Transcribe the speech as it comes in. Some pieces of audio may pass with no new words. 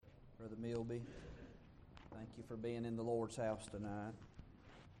Brother Milby. Thank you for being in the Lord's house tonight.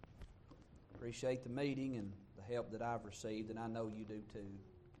 Appreciate the meeting and the help that I've received, and I know you do too.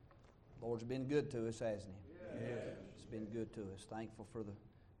 The Lord's been good to us, hasn't He? Yes. It's been good to us. Thankful for the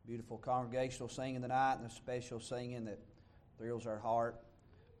beautiful congregational singing tonight and the special singing that thrills our heart.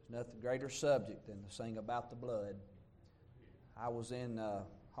 There's nothing greater subject than to sing about the blood. I was in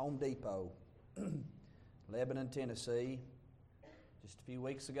Home Depot, Lebanon, Tennessee. Just a few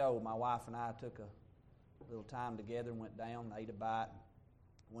weeks ago, my wife and I took a little time together and went down, ate a bite,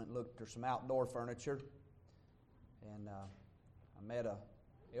 went and looked for some outdoor furniture, and I met a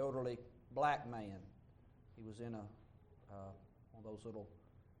elderly black man. He was in one of those little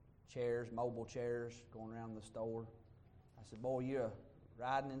chairs, mobile chairs, going around the store. I said, "Boy, you're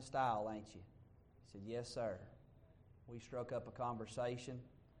riding in style, ain't you?" He said, "Yes, sir." We struck up a conversation.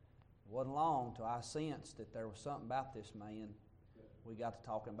 It wasn't long till I sensed that there was something about this man. We got to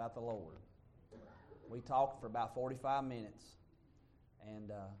talking about the Lord. We talked for about 45 minutes.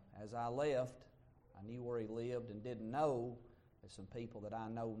 And as I left, I knew where he lived and didn't know that some people that I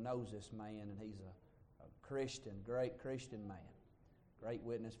know knows this man, and he's a Christian, great Christian man. Great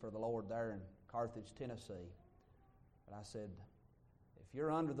witness for the Lord there in Carthage, Tennessee. But I said, if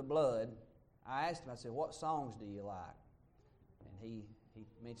you're under the blood, I asked him, I said, what songs do you like? And he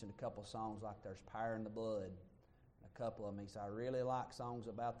mentioned a couple of songs like There's Power in the Blood. A couple of them, he said, I really like songs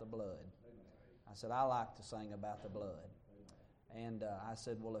about the blood. I said, I like to sing about the blood. And I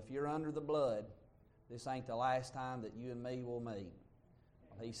said, well, if you're under the blood, this ain't the last time that you and me will meet.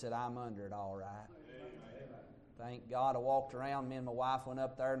 Well, he said, I'm under it all right. Thank God I walked around, me and my wife went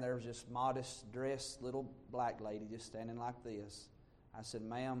up there, and there was this modest-dressed little black lady just standing like this. I said,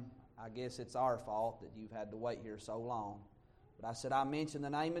 ma'am, I guess it's our fault that you've had to wait here so long. But I said, I mentioned the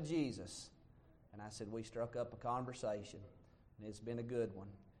name of Jesus. And I said, we struck up a conversation, and it's been a good one.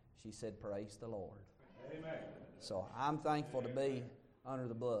 She said, praise the Lord. Amen. So I'm thankful to be under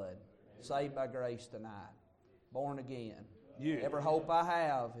the blood, saved by grace tonight, born again. Yeah. Every hope I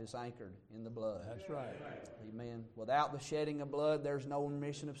have is anchored in the blood. That's right. Amen. Without the shedding of blood, there's no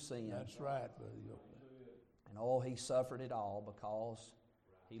remission of sin. That's right, Brother Yoke. And oh, He suffered it all because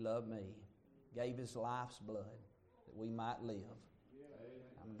He loved me, gave His life's blood that we might live.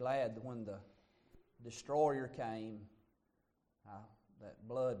 I'm glad that when the destroyer came, that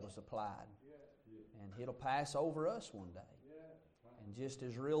blood was applied. And it'll pass over us one day. And just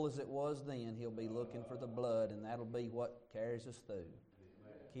as real as it was then, He'll be looking for the blood, and that'll be what carries us through,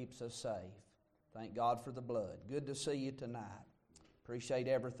 keeps us safe. Thank God for the blood. Good to see you tonight. Appreciate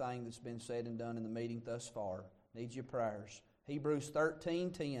everything that's been said and done in the meeting thus far. Need your prayers. Hebrews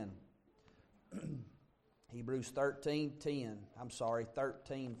 13:10. Hebrews 13:10. I'm sorry,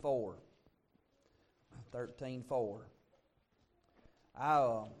 13:4. 13:4.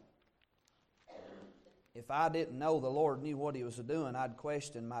 If I didn't know the Lord knew what He was doing, I'd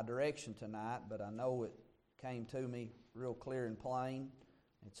question my direction tonight, but I know it came to me real clear and plain.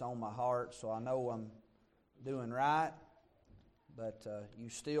 It's on my heart, so I know I'm doing right, but you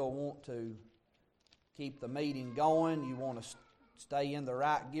still want to keep the meeting going. You want to stay in the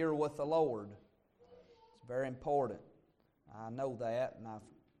right gear with the Lord. It's very important. I know that, and I've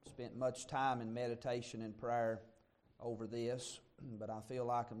spent much time in meditation and prayer over this, but I feel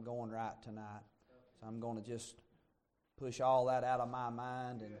like I'm going right tonight. So I'm going to just push all that out of my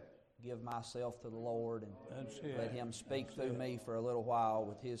mind and give myself to the Lord and let Him speak through me for a little while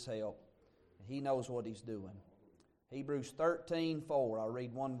with His help. He knows what He's doing. Hebrews 13:4. I'll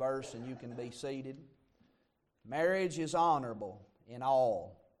read one verse and you can be seated. Marriage is honorable in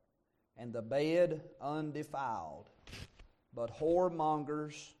all, and the bed undefiled. But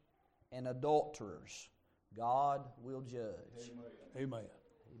whoremongers and adulterers God will judge. Amen.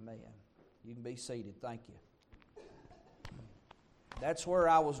 Amen. You can be seated. Thank you. That's where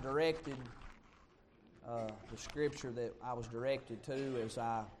I was directed, the scripture that I was directed to as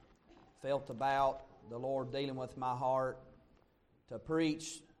I felt about the Lord dealing with my heart to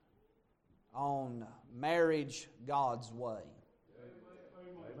preach on marriage God's way.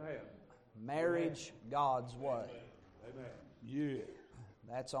 Amen. Marriage God's way. Amen. Yeah.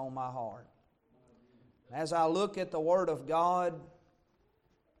 That's on my heart. As I look at the Word of God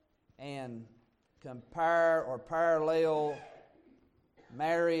and compare or parallel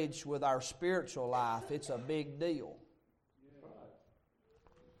marriage with our spiritual life, it's a big deal.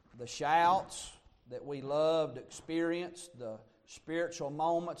 The shouts that we love to experience, the spiritual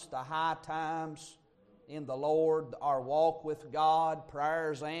moments, the high times in the Lord, our walk with God,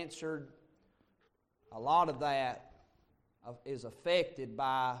 prayers answered, a lot of that is affected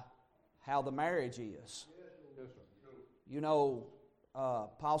by how the marriage is. You know,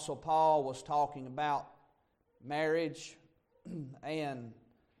 Apostle Paul was talking about marriage, and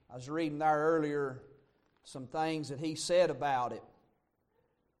I was reading there earlier some things that he said about it.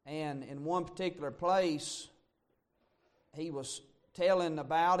 And in one particular place, he was telling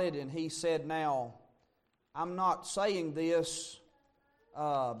about it, and he said, now, I'm not saying this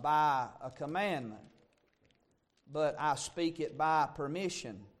by a commandment, but I speak it by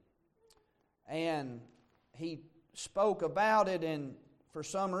permission. And he spoke about it, and for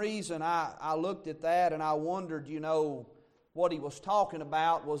some reason I looked at that and I wondered, what he was talking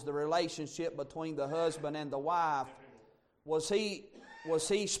about was the relationship between the husband and the wife. Was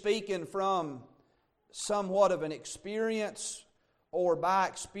he speaking from somewhat of an experience, or by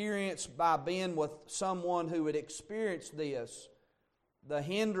experience by being with someone who had experienced this, the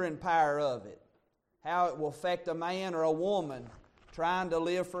hindering power of it, how it will affect a man or a woman trying to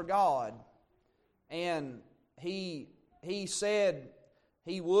live for God? And he said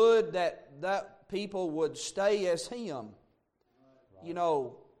he would that people would stay as him.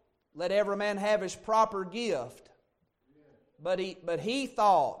 Let every man have his proper gift. But he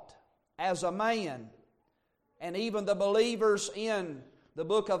thought, as a man, and even the believers in the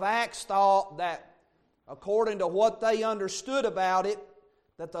book of Acts thought that, according to what they understood about it,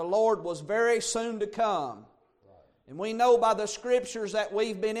 that the Lord was very soon to come. And we know by the Scriptures that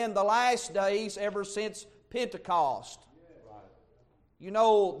we've been in the last days ever since Pentecost.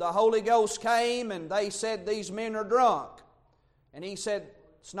 The Holy Ghost came and they said, these men are drunk. And he said,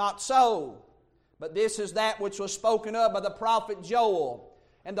 it's not so. But this is that which was spoken of by the prophet Joel.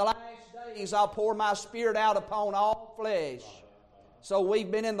 In the last days I'll pour my Spirit out upon all flesh. So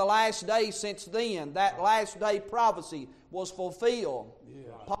we've been in the last days since then. That last day prophecy was fulfilled.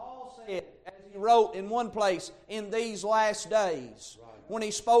 Paul said, as he wrote in one place, in these last days, when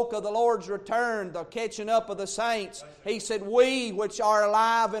he spoke of the Lord's return, the catching up of the saints, he said, we which are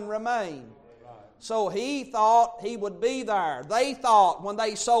alive and remain. So he thought he would be there. They thought when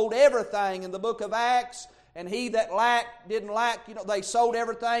they sold everything in the book of Acts, and he that didn't lack, they sold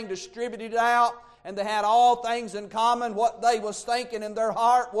everything, distributed it out, and they had all things in common. What they was thinking in their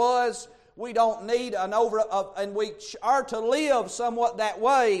heart was, we don't need and we are to live somewhat that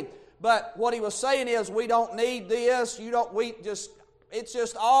way. But what he was saying is, we don't need this. It's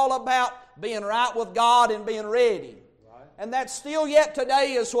just all about being right with God and being ready. And that still yet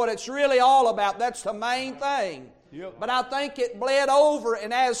today is what it's really all about. That's the main thing. Yep. But I think it bled over,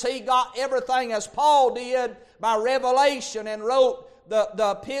 and as he got everything, as Paul did by revelation and wrote the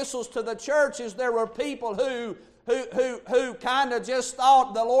epistles to the churches, there were people who kind of just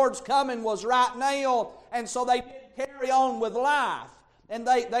thought the Lord's coming was right now, and so they didn't carry on with life. And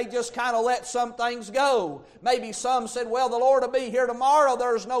they just kind of let some things go. Maybe some said, well, the Lord will be here tomorrow,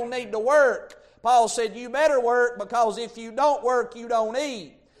 there's no need to work. Paul said, you better work, because if you don't work, you don't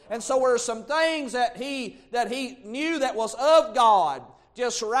eat. And so there are some things that he knew that was of God,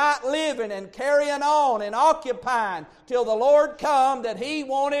 just right living and carrying on and occupying till the Lord come, that he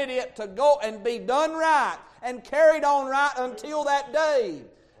wanted it to go and be done right and carried on right until that day.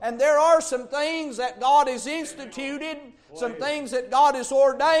 And there are some things that God has instituted, some things that God has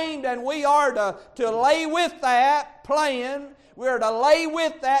ordained, and we are to lay with that plan. We are to lay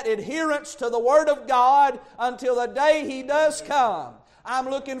with that adherence to the Word of God until the day He does come. I'm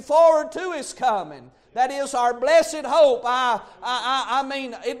looking forward to His coming. That is our blessed hope. I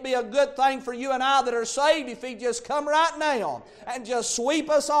mean, it'd be a good thing for you and I that are saved if He'd just come right now and just sweep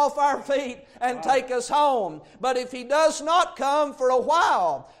us off our feet and take us home. But if He does not come for a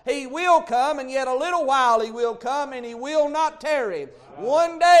while, He will come, and yet a little while He will come, and He will not tarry.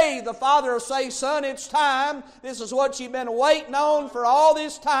 One day the Father will say, son, it's time. This is what you've been waiting on for all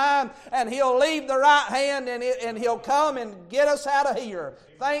this time. And He'll leave the right hand, and He'll come and get us out of here.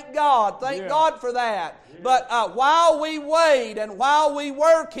 Thank God. Thank God for that. But while we wait and while we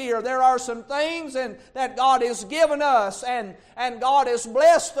work here, there are some things that God has given us, and God has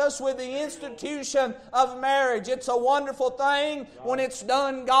blessed us with the institution of marriage. It's a wonderful thing when it's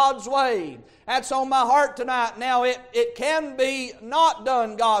done God's way. That's on my heart tonight. Now, it can be not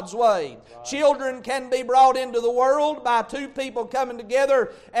done God's way. Children can be brought into the world by two people coming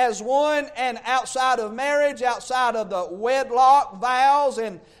together as one, and outside of marriage, outside of the wedlock vows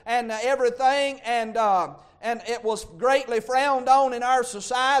and everything, and it was greatly frowned on in our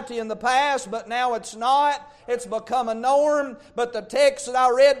society in the past, but now it's not. It's become a norm. But the text that I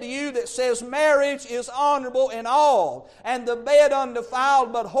read to you that says marriage is honorable in all, and the bed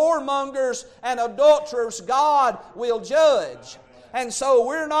undefiled, but whoremongers and adulterers God will judge. And so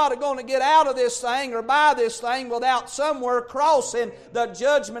we're not going to get out of this thing or by this thing without somewhere crossing the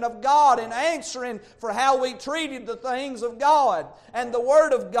judgment of God and answering for how we treated the things of God and the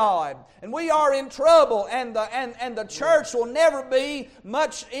Word of God. And we are in trouble, and the church will never be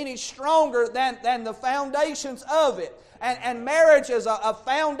much any stronger than the foundations of it. And marriage is a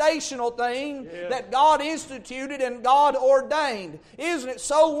foundational thing that God instituted and God ordained. Isn't it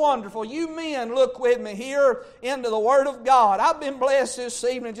so wonderful? You men, look with me here into the Word of God. I've been blessed this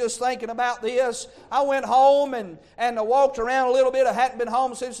evening just thinking about this. I went home and I walked around a little bit. I hadn't been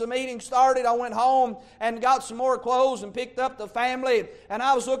home since the meeting started. I went home and got some more clothes and picked up the family. And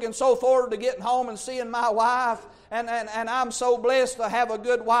I was looking so forward to getting home and seeing my wife. And I'm so blessed to have a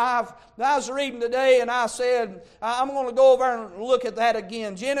good wife. I was reading today and I said, I'm going to go over and look at that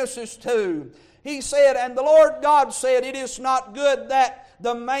again. Genesis 2. He said, and the Lord God said, it is not good that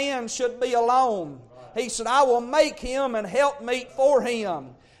the man should be alone. He said, I will make him an helpmeet for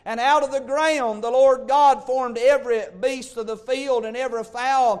him. And out of the ground the Lord God formed every beast of the field and every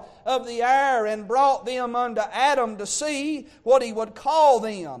fowl of the air, and brought them unto Adam to see what he would call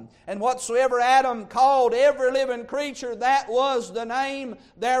them. And whatsoever Adam called every living creature, that was the name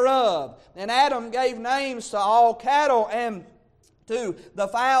thereof. And Adam gave names to all cattle, and to the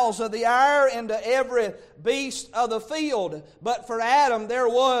fowls of the air, and to every beast of the field. But for Adam there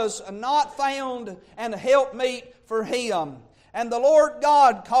was not found an helpmeet for him. And the Lord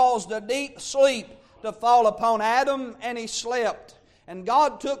God caused a deep sleep to fall upon Adam, and he slept. And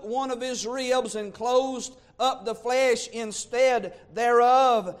God took one of his ribs and closed up the flesh instead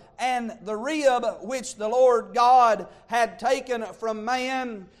thereof. And the rib which the Lord God had taken from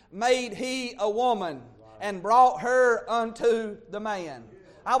man made he a woman, and brought her unto the man.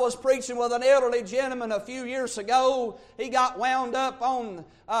 I was preaching with an elderly gentleman a few years ago. He got wound up on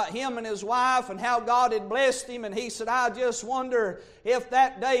him and his wife and how God had blessed him. And he said, I just wonder if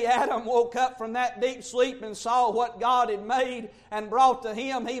that day Adam woke up from that deep sleep and saw what God had made and brought to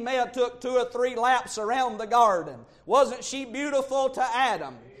him, he may have took 2 or 3 laps around the garden. Wasn't she beautiful to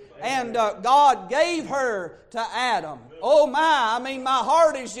Adam? And God gave her to Adam. Oh my, my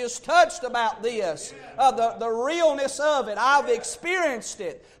heart is just touched about this. The realness of it. I've experienced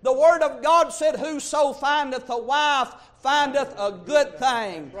it. The Word of God said, whoso findeth a wife findeth a good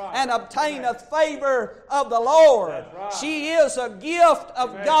thing, and obtaineth favor of the Lord. She is a gift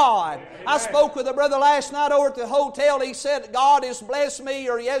of God. I spoke with a brother last night over at the hotel. He said, God has blessed me,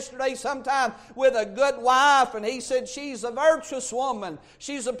 or yesterday sometime, with a good wife. And he said, she's a virtuous woman.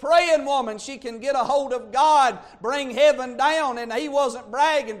 She's a praying woman. She can get a hold of God, bring heaven down. And he wasn't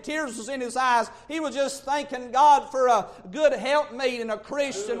bragging. Tears was in his eyes. He was just thanking God for a good helpmeet and a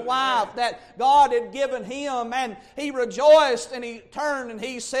Christian wife that God had given him. And he rejoiced, and he turned and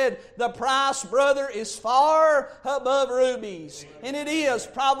he said, the price, brother, is far above rubies. And it is.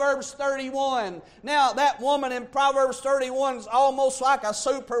 Proverbs 31. Now, that woman in Proverbs 31 is almost like a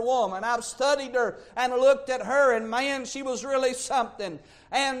superwoman. I've studied her and looked at her, and man, she was really something.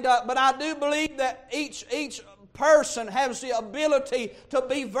 And but I do believe that each person has the ability to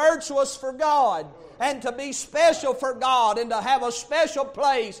be virtuous for God, and to be special for God, and to have a special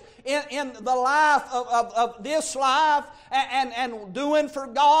place in the life of this life, and doing for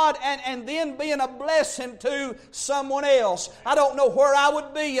God, and then being a blessing to someone else. I don't know where I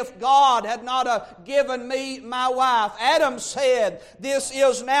would be if God had not given me my wife. Adam said, this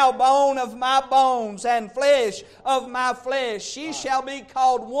is now bone of my bones and flesh of my flesh. She shall be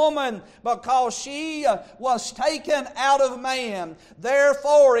called woman, because she was taken out of man.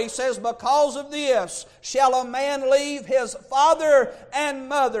 Therefore, he says, because of this shall a man leave his father and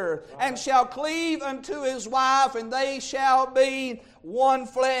mother, and shall cleave unto his wife, and they shall be one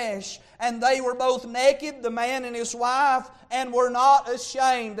flesh. And they were both naked, the man and his wife, and were not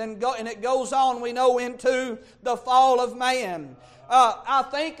ashamed. And it goes on, we know, into the fall of man. I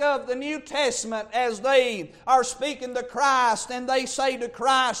think of the New Testament as they are speaking to Christ, and they say to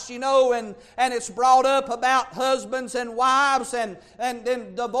Christ, and it's brought up about husbands and wives and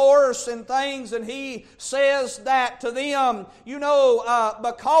divorce and things, and he says that to them,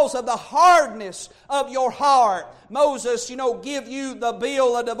 because of the hardness of your heart, Moses, give you the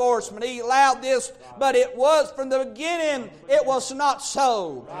bill of divorcement. He allowed this, but it was from the beginning, it was not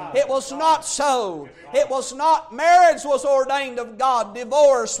so. It was not so. It was not, marriage was ordained of God.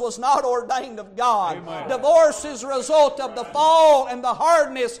 Divorce was not ordained of God. Amen. Divorce is a result of the fall and the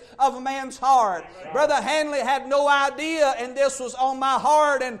hardness of a man's heart. Brother Hanley had no idea, and this was on my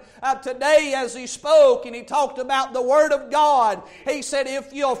heart. And today as he spoke and he talked about the Word of God, he said,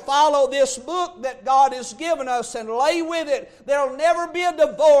 if you'll follow this book that God has given us and lay with it, there'll never be a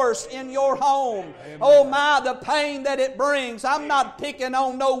divorce in your home. Amen. Oh my, the pain that it brings. I'm not picking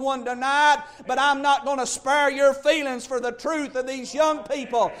on no one tonight, but I'm not going to spare your feelings for the truth of these young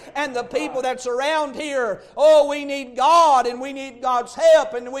people and the people that's around here. Oh, we need God, and we need God's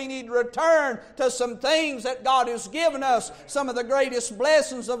help, and we need to return to some things that God has given us. Some of the greatest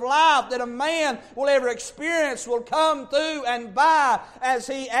blessings of life that a man will ever experience will come through and by as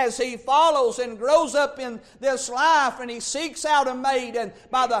he follows and grows up in this life, and he seeks out a mate, and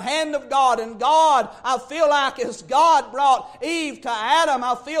by the hand of God. And God, I feel like as God brought Eve to Adam,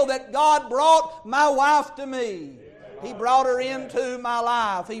 I feel that God brought my wife to me. He brought her into my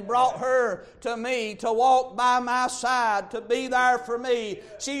life. He brought her to me to walk by my side, to be there for me.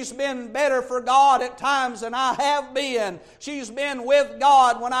 She's been better for God at times than I have been. She's been with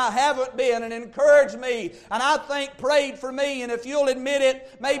God when I haven't been and encouraged me. And I think prayed for me. And if you'll admit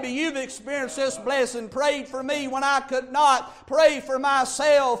it, maybe you've experienced this blessing. Prayed for me when I could not pray for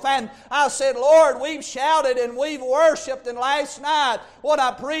myself. And I said, Lord, we've shouted and we've worshiped. And last night, what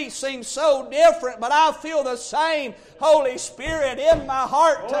I preached seemed so different. But I feel the same Holy Spirit in my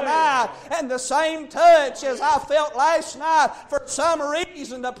heart tonight, and the same touch as I felt last night for some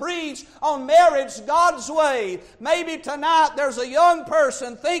reason to preach on marriage God's way. Maybe tonight there's a young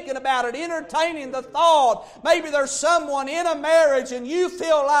person thinking about it, entertaining the thought. Maybe there's someone in a marriage and you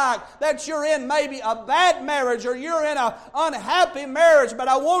feel like that you're in maybe a bad marriage or you're in an unhappy marriage, but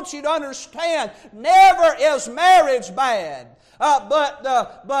I want you to understand, never is marriage bad. But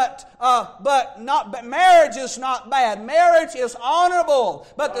marriage is not bad. Marriage is honorable,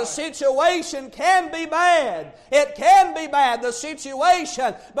 but the situation can be bad. It can be bad, the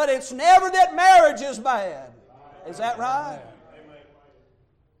situation, but it's never that marriage is bad. Is that right?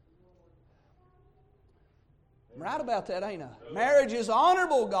 I'm right about that, ain't I? Marriage is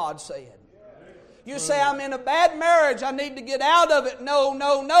honorable, God said. You say, I'm in a bad marriage, I need to get out of it. No,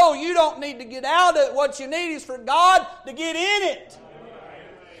 you don't need to get out of it. What you need is for God to get in it.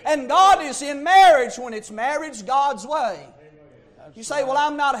 And God is in marriage when it's marriage God's way. You say, well,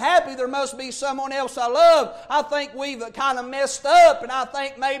 I'm not happy. There must be someone else I love. I think we've kind of messed up, and I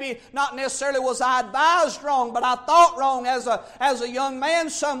think maybe not necessarily was I advised wrong, but I thought wrong as a young man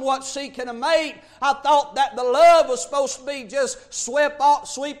somewhat seeking a mate. I thought that the love was supposed to be just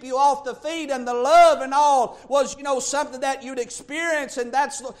sweep you off the feet, and the love and all was, something that you'd experience, and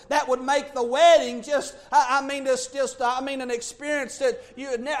that would make the wedding just an experience that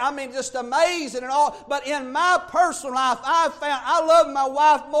just amazing and all. But in my personal life, I love my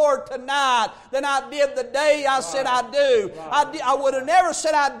wife more tonight than I did the day I said I do. I would have never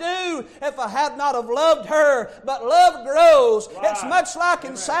said I do if I had not have loved her. But love grows. It's much like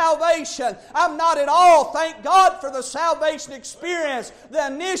in salvation. I'm not at all, thank God for the salvation experience, the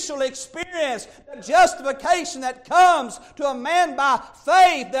initial experience, the justification that comes to a man by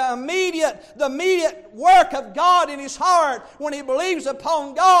faith, the immediate work of God in his heart when he believes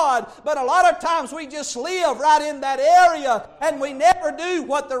upon God. But a lot of times we just live right in that area, and we never do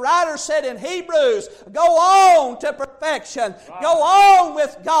what the writer said in Hebrews. Go on to perfection. Go on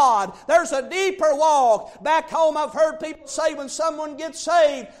with God. There's a deeper walk. Back home I've heard people say when someone gets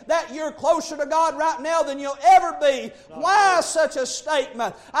saved that you're closer to God right now than you'll ever be. Why such a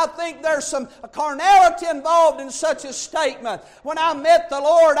statement? I think there's some carnality involved in such a statement. When I met the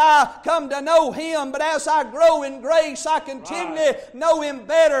Lord, I come to know Him, but as I grow in grace, I continue to know Him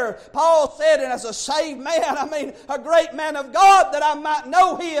better. Paul said, and as a saved man, a great man of God, that I might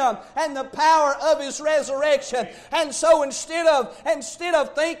know Him and the power of His resurrection. And so instead of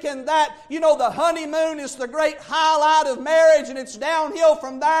thinking that, the honeymoon is the great highlight of marriage and it's downhill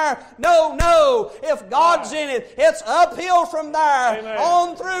from there, no. If God's in it, it's uphill from there. Amen.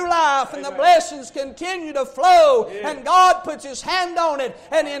 On through life. Amen. And the blessings continue to flow. Yeah. And God puts His hand on it.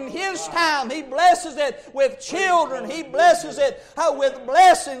 And in His time, He blesses it with children. He blesses it with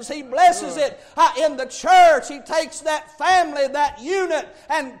blessings. He blesses it in the church. He takes that family, that unit,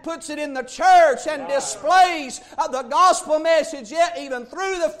 and puts it in the church and displays the gospel message yet even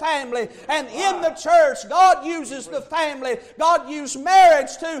through the family. And in the church, God uses the family. God used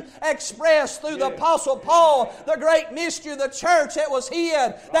marriage to express through the Apostle Paul the great mystery of the church that was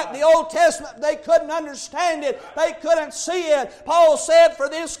hid, that the Old Testament, they couldn't understand it. They couldn't see it. Paul said, for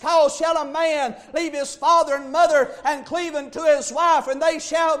this cause shall a man leave his father and mother and cleave unto his wife, and they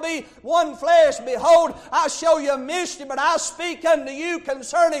shall be one flesh. Behold, I show you a mystery, but I speak speak unto you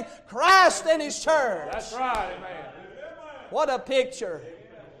concerning Christ and His church. That's right, amen. What a picture.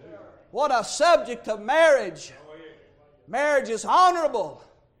 What a subject of marriage. Marriage is honorable.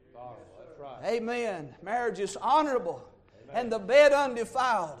 That's right. Amen. Marriage is honorable. And the bed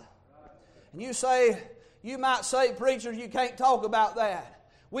undefiled. And you might say, preacher, you can't talk about that.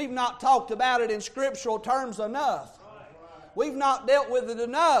 We've not talked about it in scriptural terms enough. We've not dealt with it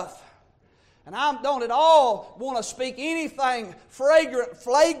enough. And I don't at all want to speak anything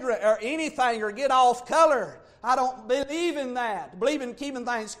flagrant or anything or get off color. I don't believe in that. I believe in keeping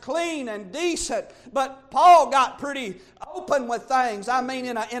things clean and decent. But Paul got pretty open with things. I mean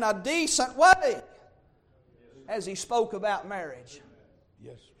in a decent way as he spoke about marriage.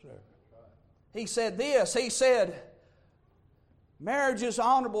 Yes, sir. He said this. He said, marriage is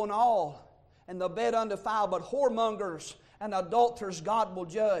honorable in all, and the bed undefiled, but whoremongers and adulterers God will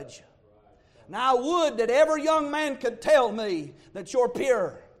judge. Now I would that every young man could tell me that you're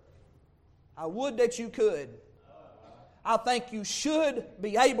pure. I would that you could. I think you should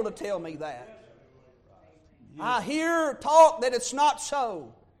be able to tell me that. I hear talk that it's not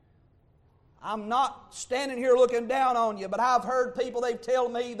so. I'm not standing here looking down on you, but I've heard people, they've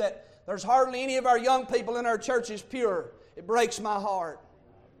told me that there's hardly any of our young people in our churches pure. It breaks my heart.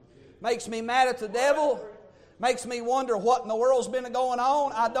 Makes me mad at the devil. Makes me wonder what in the world's been going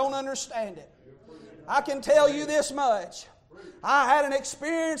on. I don't understand it. I can tell you this much. I had an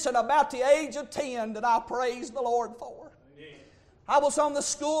experience at about the age of 10 that I praised the Lord for. I was on the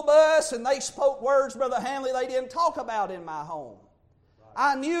school bus and they spoke words, Brother Hanley, they didn't talk about in my home.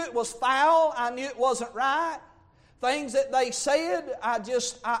 I knew it was foul. I knew it wasn't right. Things that they said, I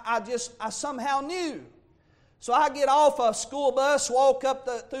somehow knew. So I get off a school bus, walk up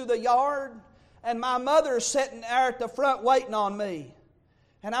through the yard, and my mother's sitting there at the front waiting on me.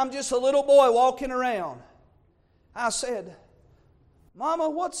 And I'm just a little boy walking around. I said, Mama,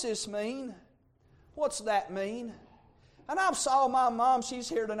 what's this mean? What's that mean? And I saw my mom, she's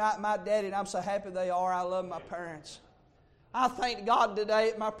here tonight, my daddy, and I'm so happy they are. I love my parents. I thank God today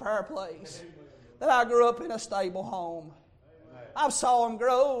at my prayer place that I grew up in a stable home. I saw him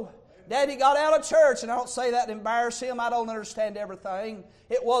grow. Daddy got out of church, and I don't say that to embarrass him. I don't understand everything.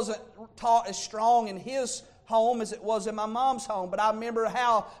 It wasn't taught as strong in his home as it was in my mom's home. But I remember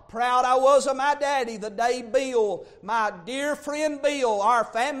how proud I was of my daddy the day Bill, my dear friend Bill, our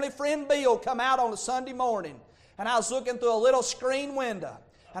family friend Bill, come out on a Sunday morning. And I was looking through a little screen window.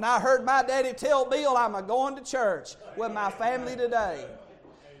 And I heard my daddy tell Bill, I'm going to church with my family today.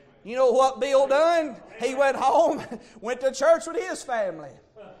 You know what Bill done? He went home, went to church with his family.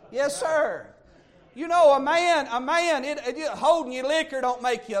 Yes, sir. You know, a man, holding your liquor don't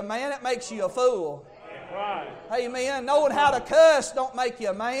make you a man. It makes you a fool. Right. Amen. Knowing how to cuss don't make you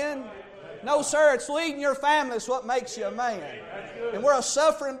a man. No, sir, it's leading your family is what makes you a man. And we're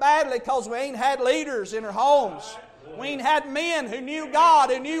suffering badly because we ain't had leaders in our homes. We ain't had men who knew God,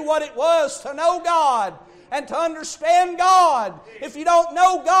 who knew what it was to know God and to understand God. If you don't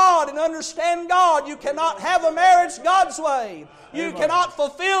know God and understand God, you cannot have a marriage God's way. You cannot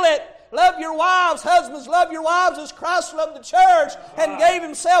fulfill it. Love your wives. Husbands, love your wives as Christ loved the church and gave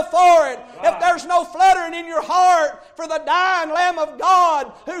Himself for it. If there's no fluttering in your heart for the dying Lamb of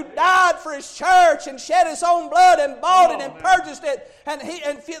God who died for His church and shed His own blood and bought it and purchased it,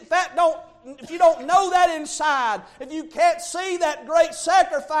 if you don't know that inside, if you can't see that great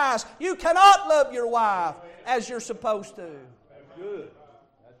sacrifice, you cannot love your wife as you're supposed to. That's good.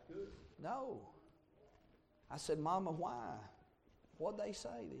 That's good. No. I said, Mama, why? What'd they say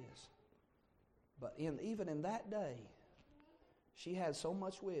this? But even in that day, she had so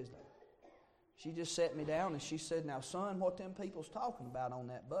much wisdom. She just sat me down and she said, now, son, what them people's talking about on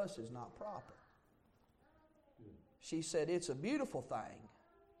that bus is not proper. She said, it's a beautiful thing.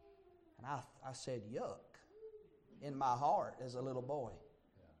 And I said, yuck, in my heart as a little boy.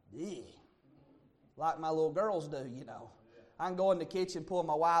 Yeah. Like my little girls do, you know. I can go in the kitchen, pull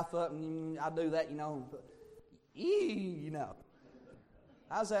my wife up, and I do that, you know. You know.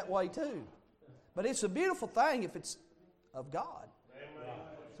 I was that way too. But it's a beautiful thing if it's of God. Amen.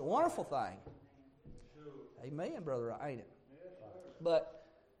 It's a wonderful thing. Amen, brother, ain't it? But,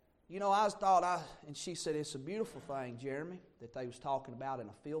 you know, and she said, it's a beautiful thing, Jeremy, that they was talking about in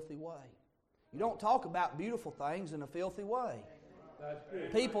a filthy way. You don't talk about beautiful things in a filthy way.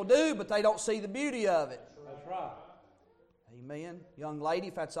 People do, but they don't see the beauty of it. That's right. Amen. Young lady,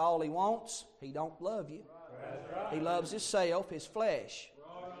 if that's all he wants, he don't love you. That's right. He loves himself, his flesh.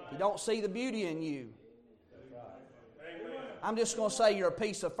 He don't see the beauty in you. I'm just going to say you're a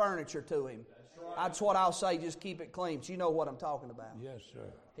piece of furniture to him. That's what I'll say. Just keep it clean. But you know what I'm talking about. Yes,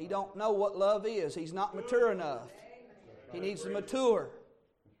 sir. He don't know what love is. He's not mature enough. He needs to mature.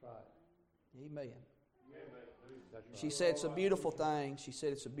 That's right. Amen. That's right. She said it's a beautiful thing. She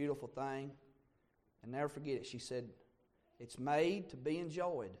said it's a beautiful thing. And never forget it. She said it's made to be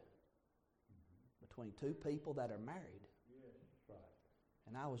enjoyed between two people that are married. That's right.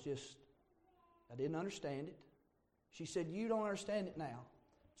 And I didn't understand it. She said, you don't understand it now.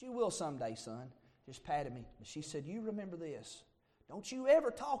 But you will someday, son. Just patted me. But she said, you remember this. Don't you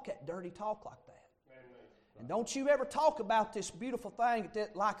ever talk that dirty talk like that. And don't you ever talk about this beautiful thing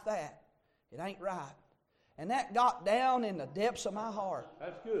like that. It ain't right. And that got down in the depths of my heart.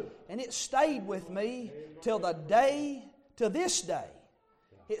 That's good. And it stayed with me till this day.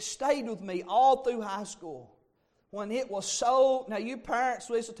 It stayed with me all through high school. When it was so... Now you parents,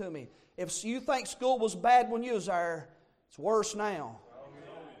 listen to me. If you think school was bad when you was there, it's worse now.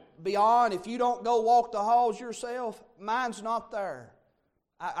 Beyond, if you don't go walk the halls yourself, mine's not there.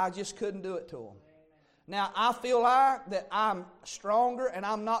 I just couldn't do it to them. Now, I feel like that I'm stronger, and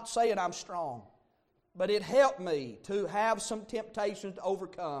I'm not saying I'm strong. But it helped me to have some temptations to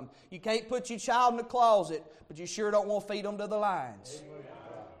overcome. You can't put your child in the closet, but you sure don't want to feed them to the lions.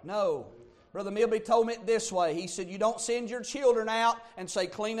 No. Brother Milby told me it this way. He said, you don't send your children out and say,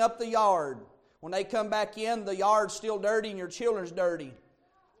 clean up the yard. When they come back in, the yard's still dirty and your children's dirty.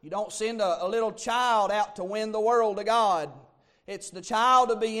 You don't send a little child out to win the world to God. It's the child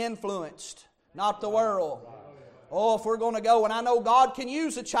to be influenced, not the world. Oh, if we're going to go, and I know God can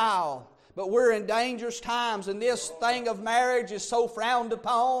use a child, but we're in dangerous times, and this thing of marriage is so frowned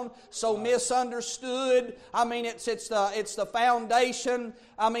upon, so misunderstood. I mean, it's the foundation,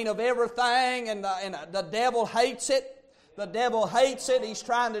 of everything, and the devil hates it. The devil hates it. He's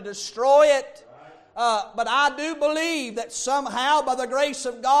trying to destroy it. But I do believe that somehow, by the grace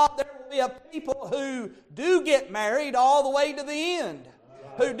of God, there will be a people who do get married all the way to the end,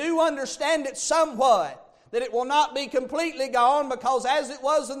 who do understand it somewhat. That it will not be completely gone, because as it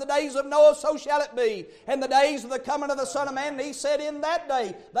was in the days of Noah, so shall it be in the days of the coming of the Son of Man. And He said in that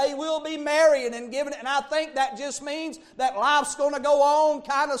day they will be marrying and giving it. And I think that just means that life's going to go on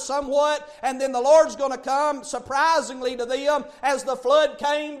kind of somewhat, and then the Lord's going to come surprisingly to them as the flood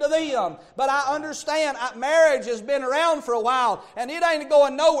came to them. But I understand marriage has been around for a while, and it ain't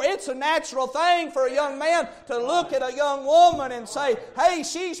going nowhere. It's a natural thing for a young man to look at a young woman and say, hey,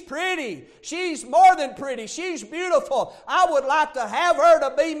 she's pretty. She's more than pretty. She's beautiful. I would like to have her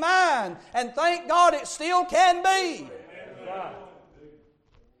to be mine. And thank God it still can be.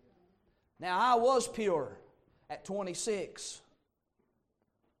 Now, I was pure at 26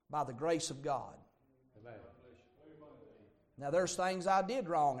 by the grace of God. Now, there's things I did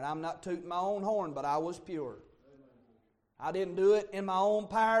wrong, and I'm not tooting my own horn, but I was pure. I didn't do it in my own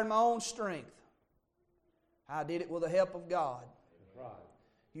power and my own strength. I did it with the help of God.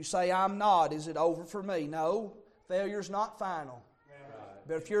 You say, I'm not. Is it over for me? No. Failure's not final.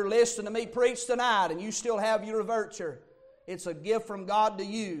 But if you're listening to me preach tonight and you still have your virtue, it's a gift from God to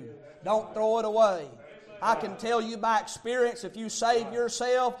you. Don't throw it away. I can tell you by experience, if you save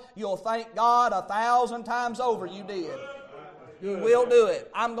yourself, you'll thank God 1,000 times over you did. You will do it.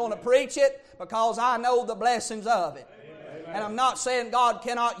 I'm going to preach it because I know the blessings of it. And I'm not saying God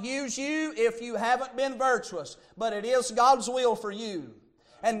cannot use you if you haven't been virtuous, but it is God's will for you.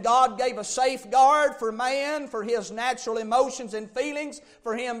 And God gave a safeguard for man, for his natural emotions and feelings,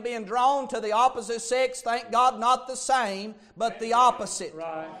 for him being drawn to the opposite sex. Thank God, not the same, but the opposite.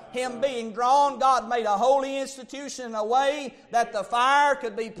 Right. Him being drawn, God made a holy institution in a way that the fire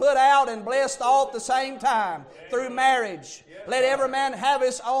could be put out and blessed all at the same time through marriage. Let every man have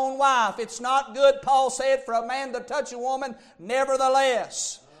his own wife. It's not good, Paul said, for a man to touch a woman.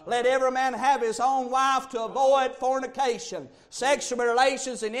 Nevertheless, let every man have his own wife to avoid fornication. Sexual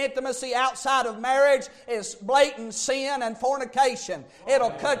relations and intimacy outside of marriage is blatant sin and fornication.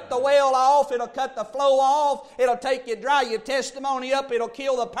 It'll cut the well off. It'll cut the flow off. It'll take you dry your testimony up. It'll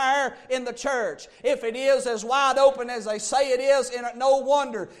kill the power in the church. If it is as wide open as they say it is, and no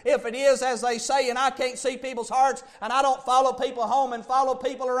wonder. If it is as they say, and I can't see people's hearts, and I don't follow people home and follow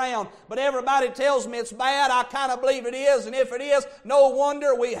people around, but everybody tells me it's bad, I kind of believe it is. And if it is, no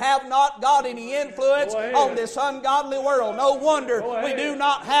wonder we have not got any influence on this ungodly world. No wonder we do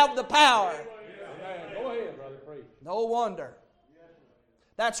not have the power. Go ahead, brother, preach. No wonder.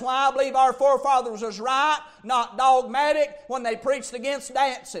 That's why I believe our forefathers was right, not dogmatic, when they preached against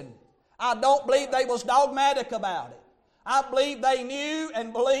dancing. I don't believe they was dogmatic about it. I believe they knew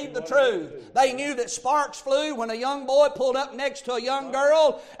and believed the truth. They knew that sparks flew when a young boy pulled up next to a young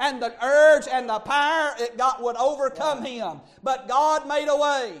girl, and the urge and the power would overcome him. But God made a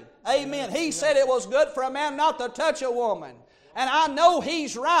way. Amen. He said it was good for a man not to touch a woman. And I know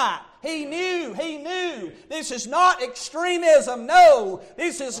he's right. He knew. This is not extremism. No,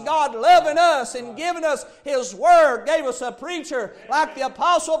 this is God loving us and giving us His Word. Gave us a preacher like the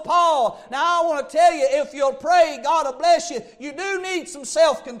Apostle Paul. Now I want to tell you, if you'll pray, God will bless you. You do need some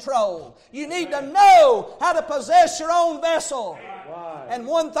self-control. You need to know how to possess your own vessel. And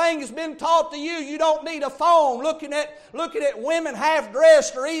one thing has been taught to you, you don't need a phone looking at women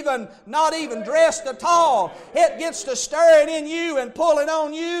half-dressed or even not even dressed at all. It gets to stirring in you and pulling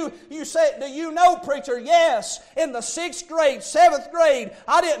on you. You say, do you know, preacher? Yes. In the 6th grade, 7th grade,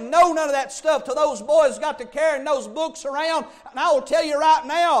 I didn't know none of that stuff till those boys got to carrying those books around. And I will tell you right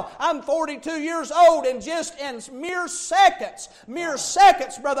now, I'm 42 years old, and just in mere seconds,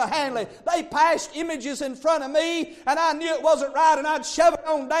 Brother Hanley, they passed images in front of me, and I knew it wasn't right, and I'd shove it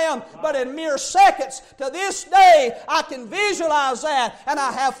on down. But in mere seconds, to this day, I can visualize that, and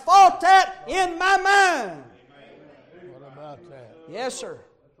I have fought that in my mind. What about that? Yes, sir.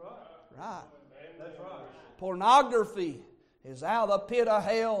 Right. Pornography is out of the pit of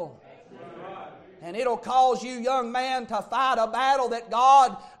hell. And it'll cause you, young man, to fight a battle that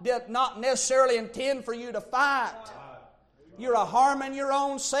God did not necessarily intend for you to fight. You're harming your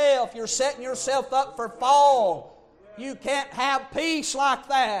own self. You're setting yourself up for fall. You can't have peace like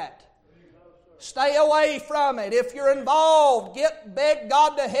that. Stay away from it. If you're involved, beg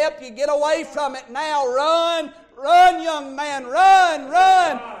God to help you. Get away from it now. Run, young man.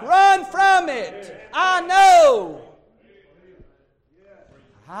 Run from it. I know.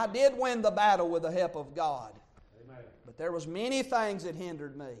 I did win the battle with the help of God. But there was many things that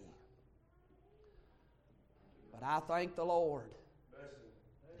hindered me. But I thank the Lord.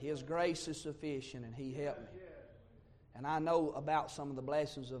 His grace is sufficient and He helped me. And I know about some of the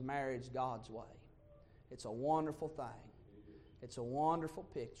blessings of marriage God's way. It's a wonderful thing. It's a wonderful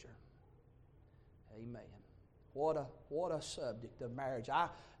picture. Amen. What a subject of marriage.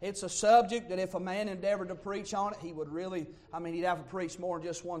 It's a subject that if a man endeavored to preach on it, he would really, he'd have to preach more than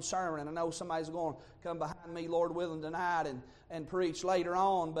just one sermon. And I know somebody's going to come behind me, Lord willing, tonight and preach later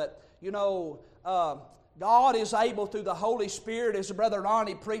on. But, God is able through the Holy Spirit, as Brother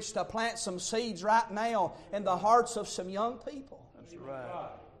Ronnie preached, to plant some seeds right now in the hearts of some young people. That's right.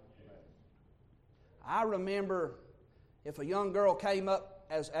 I remember if a young girl came up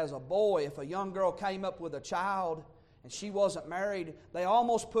as a boy, if a young girl came up with a child and she wasn't married, they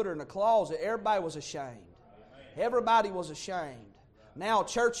almost put her in a closet. Everybody was ashamed. Everybody was ashamed. Now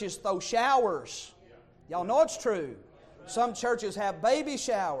churches throw showers. Y'all know it's true. Some churches have baby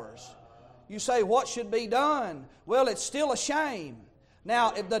showers. You say, what should be done? Well, it's still a shame.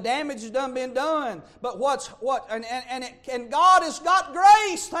 Now, the damage has been done, but and God has got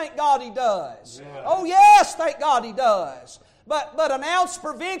grace, thank God He does. Yeah. Oh yes, thank God He does. But an ounce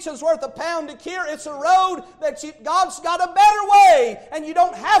prevention's worth a pound to cure. It's a road that God's got a better way, and you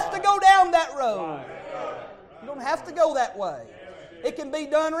don't have to go down that road. You don't have to go that way. It can be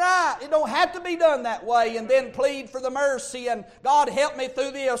done right. It don't have to be done that way and then plead for the mercy and God help me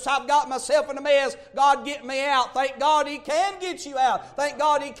through this. I've got myself in a mess. God get me out. Thank God He can get you out. Thank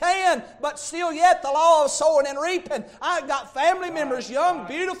God He can. But still yet the law of sowing and reaping. I've got family members, young,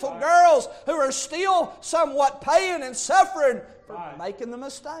 beautiful girls who are still somewhat paying and suffering for making the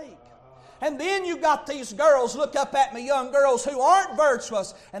mistake. And then you got these girls, look up at me, young girls who aren't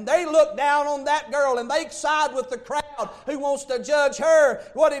virtuous, and they look down on that girl and they side with the crowd who wants to judge her.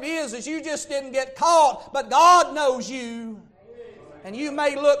 What it is you just didn't get caught, but God knows you. And you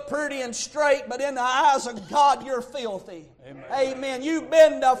may look pretty and straight, but in the eyes of God you're filthy. Amen. Amen. You've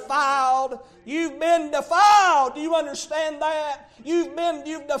been defiled. You've been defiled. Do you understand that? You've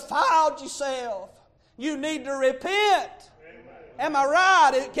defiled yourself. You need to repent. Am I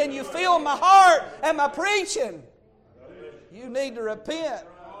right? Can you feel my heart? Am I preaching? You need to repent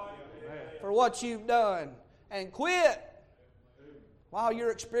for what you've done and quit while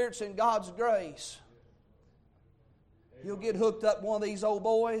you're experiencing God's grace. You'll get hooked up with one of these old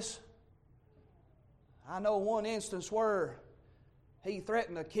boys. I know one instance where he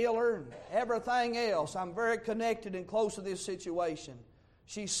threatened to kill her and everything else. I'm very connected and close to this situation.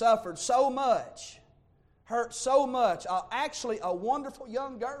 She suffered so much. Hurt so much. Actually, a wonderful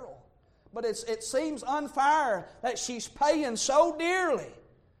young girl. But it seems unfair that she's paying so dearly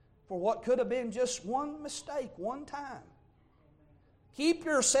for what could have been just one mistake, one time. Keep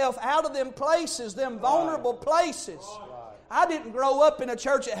yourself out of them places, them vulnerable places. I didn't grow up in a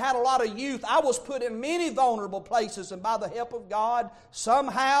church that had a lot of youth. I was put in many vulnerable places, and by the help of God,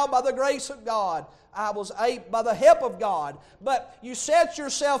 somehow by the grace of God, I was able, by the help of God. But you set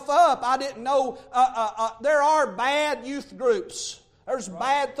yourself up. I didn't know, there are bad youth groups. There's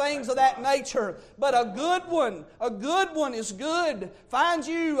bad things of that nature, but a good one is good. Find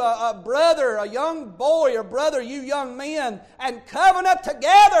you a brother, a young boy or brother, you young men, and covenant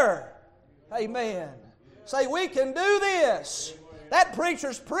together. Amen. Say, we can do this. That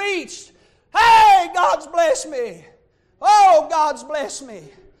preacher's preached. Hey, God's blessed me. Oh, God's blessed me.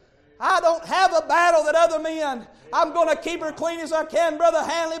 I don't have a battle that other men. I'm going to keep her clean as I can, Brother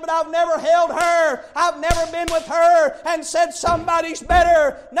Hanley, but I've never held her. I've never been with her and said somebody's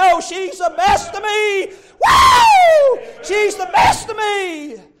better. No, she's the best of me. Woo! She's the best of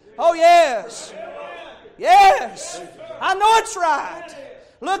me. Oh, yes. Yes. I know it's right.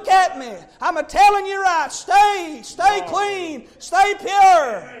 Look at me. I'm telling you right. Stay clean. Stay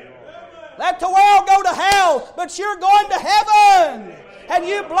pure. Let the world go to hell, but you're going to heaven. And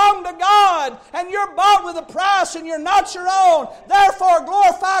you belong to God, and you're bought with a price, and you're not your own. Therefore,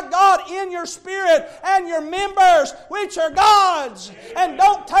 glorify God in your spirit and your members, which are God's. And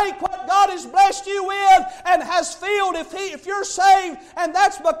don't take what God has blessed you with and has filled, if you're saved, and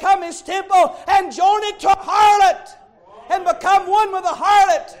that's become His temple, and join it to a harlot, and become one with a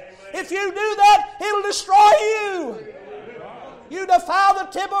harlot. If you do that, it'll destroy you. You defile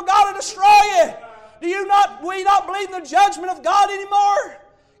the temple, God will destroy you. Do we not believe in the judgment of God anymore?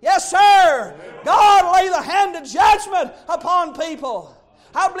 Yes, sir. God lay the hand of judgment upon people.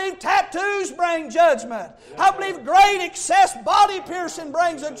 I believe tattoos bring judgment. I believe great excess body piercing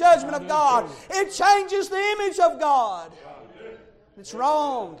brings the judgment of God. It changes the image of God. It's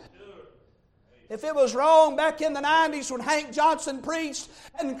wrong. If it was wrong back in the 90s when Hank Johnson preached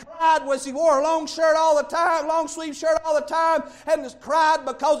and cried was he wore a long shirt all the time, long sleeve shirt all the time, and cried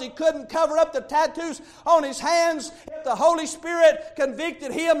because he couldn't cover up the tattoos on his hands. If the Holy Spirit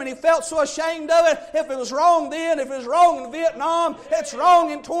convicted him and he felt so ashamed of it, if it was wrong then, if it was wrong in Vietnam, it's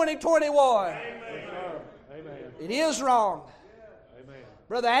wrong in 2021. Amen. It is wrong.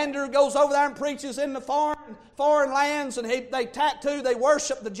 Brother Andrew goes over there and preaches in the foreign lands, and they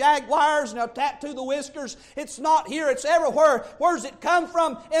worship the jaguars, and they'll tattoo the whiskers. It's not here, it's everywhere. Where does it come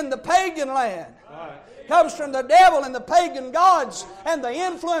from? In the pagan land. It comes from the devil and the pagan gods and the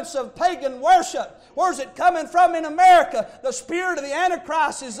influence of pagan worship. Where's it coming from in America? The spirit of the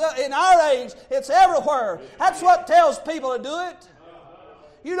Antichrist is in our age. It's everywhere. That's what tells people to do it.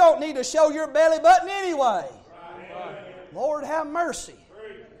 You don't need to show your belly button anyway. Lord have mercy.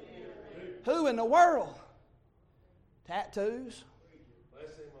 Who in the world? Tattoos?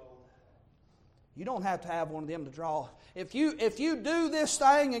 You don't have to have one of them to draw. If you do this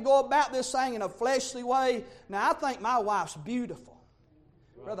thing and go about this thing in a fleshly way, now I think my wife's beautiful.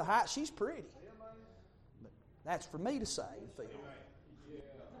 Brother Hyatt, she's pretty. But that's for me to say and feel.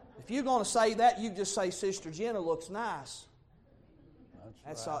 If you're going to say that, you just say Sister Jenna looks nice.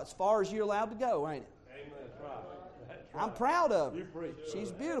 That's right. As far as you're allowed to go, ain't it? I'm proud of her.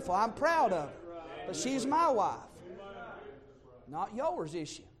 She's beautiful. I'm proud of her. But she's my wife. Not yours, is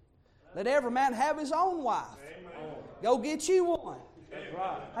she? Let every man have his own wife. Go get you one.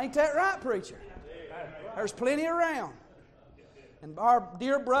 Ain't that right, preacher? There's plenty around. And our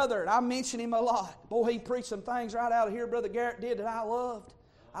dear brother, and I mention him a lot. Boy, he preached some things right out of here Brother Garrett did that I loved.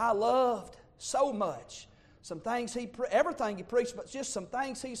 I loved so much. Some things everything he preached, but just some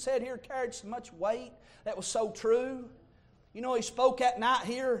things he said here carried so much weight. That was so true. You know, he spoke that night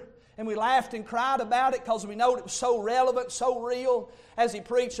here, and we laughed and cried about it because we know it was so relevant, so real, as he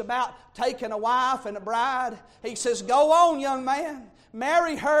preached about taking a wife and a bride. He says, go on, young man,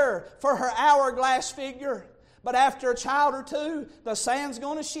 marry her for her hourglass figure. But after a child or two, the sand's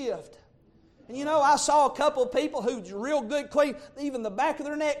going to shift. And you know, I saw a couple of people who's real good, clean, even the back of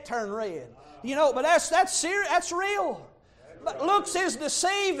their neck turned red. You know, but that's serious, that's real. But looks is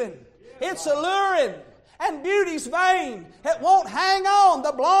deceiving. It's alluring. And beauty's vain. It won't hang on.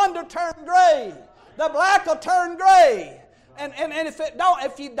 The blonde will turn gray. The black will turn gray. And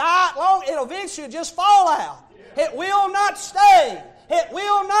if you dye it long, it'll eventually just fall out. It will not stay. It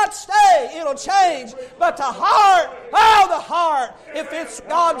will not stay. It'll change. But the heart, if it's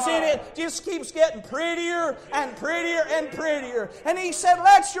God's in it, just keeps getting prettier and prettier and prettier. And he said,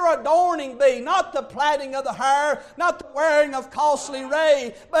 let your adorning be not the plaiting of the hair, not the wearing of costly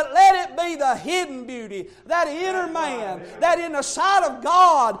array, but let it be the hidden beauty, that inner man, that in the sight of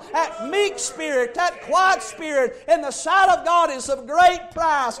God, that meek spirit, that quiet spirit, in the sight of God is of great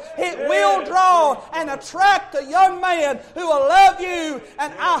price. It will draw and attract a young man who will love you.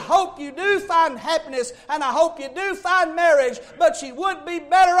 And I hope you do find happiness, and I hope you do find marriage, but you would be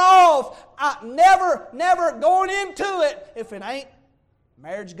better off never going into it if it ain't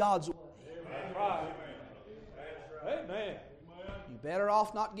marriage God's way. Amen. You better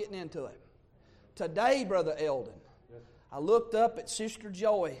off not getting into it. Today, Brother Eldon, I looked up at Sister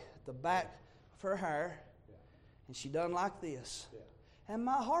Joy at the back of her hair, and she done like this. And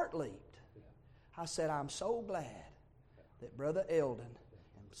my heart leaped. I said, I'm so glad that Brother Eldon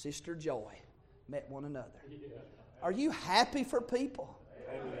and Sister Joy met one another. Are you happy for people?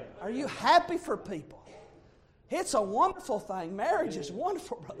 Are you happy for people? It's a wonderful thing. Marriage is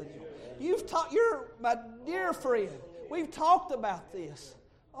wonderful, Brother Joy. You're my dear friend. We've talked about this.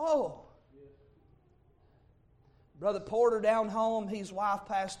 Oh. Brother Porter down home, his wife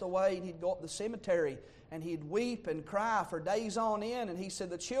passed away, and he'd go up to the cemetery and he'd weep and cry for days on end. And he said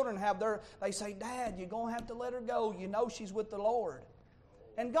the children they say, Dad, you're going to have to let her go. You know she's with the Lord.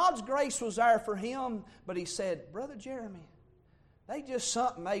 And God's grace was there for him, but he said, Brother Jeremy, they just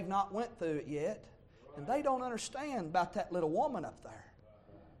something they've not went through it yet, and they don't understand about that little woman up there.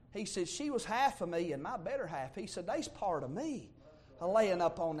 He said, she was half of me and my better half. He said, they's part of me laying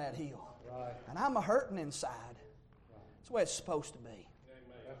up on that hill. And I'm a hurting inside. That's the way it's supposed to be.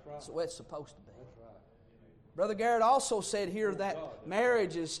 That's the way it's supposed to be. Brother Garrett also said here that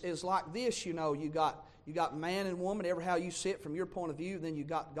marriage is like this, you know. You got man and woman, ever how you see it from your point of view, then you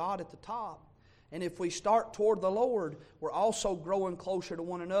got God at the top. And if we start toward the Lord, we're also growing closer to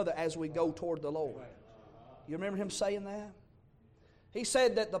one another as we go toward the Lord. You remember him saying that? He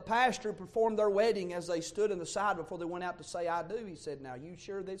said that the pastor performed their wedding as they stood in the side before they went out to say, I do. He said, now you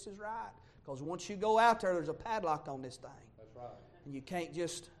sure this is right? Because once you go out there, there's a padlock on this thing. That's right. And you can't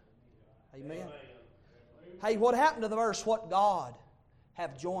just, amen. Hey, what happened to the verse, what God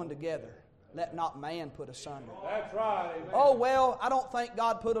hath joined together, let not man put asunder? That's right. Amen. Oh, well, I don't think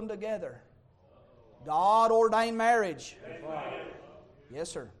God put them together. God ordained marriage. That's right. Yes,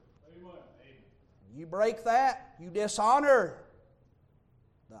 sir. You break that, you dishonor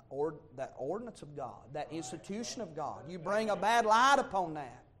that ordinance of God, that institution of God. You bring a bad light upon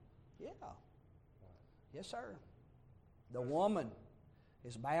that. Yeah. Yes, sir. The woman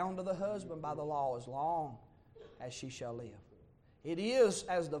is bound to the husband by the law as long as she shall live. It is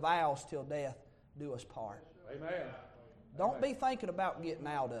as the vows till death do us part. Amen. Don't be thinking about getting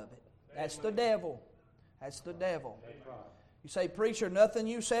out of it. That's the devil. That's the devil. That's right. You say, preacher, nothing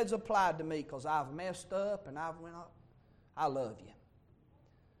you said's applied to me because I've messed up and I've went up. I love you.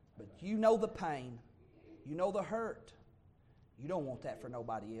 But you know the pain. You know the hurt. You don't want that for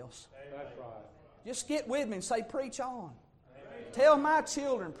nobody else. That's right. Just get with me and say, preach on. Tell my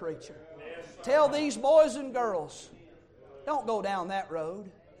children, preacher. Tell these boys and girls. Don't go down that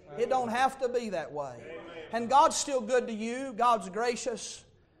road. It don't have to be that way. And God's still good to you. God's gracious.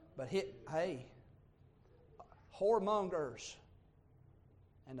 But hey, whoremongers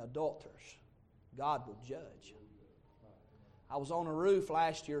and adulterers, God will judge. I was on a roof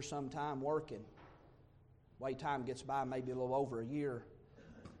last year sometime working. Way time gets by, maybe a little over a year.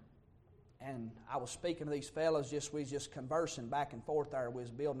 And I was speaking to these fellas, we was just conversing back and forth there. We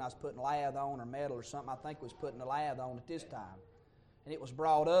was building, I was putting lath on or metal or something. I think we was putting the lath on at this time. And it was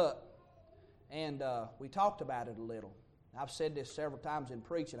brought up, and we talked about it a little. I've said this several times in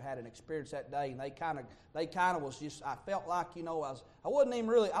preaching. I had an experience that day, and they kind of was just, I felt like, you know, I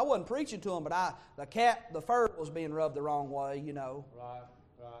wasn't preaching to them, but the fur was being rubbed the wrong way, you know. Right.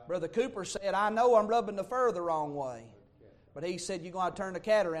 Brother Cooper said, I know I'm rubbing the fur the wrong way. But he said, you're going to turn the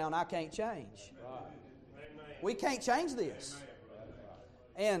cat around, I can't change. Right. We can't change this.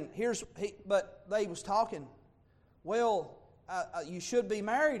 And but they was talking, well, you should be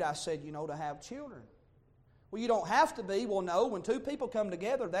married, I said, you know, to have children. Well, you don't have to be. Well, no, when two people come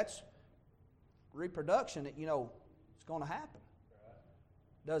together, that's reproduction. You know, it's going to happen.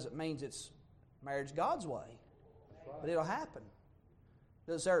 Doesn't mean it's marriage God's way, but it'll happen.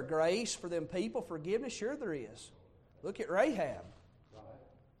 Is there grace for them people, forgiveness? Sure there is. Look at Rahab.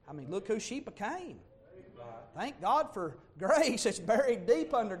 I mean, look who she became. Thank God for grace. It's buried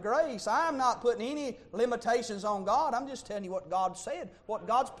deep under grace. I'm not putting any limitations on God. I'm just telling you what God said, what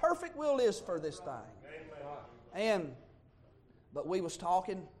God's perfect will is for this thing. But we was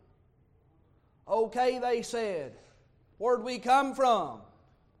talking. Okay, they said, where'd we come from?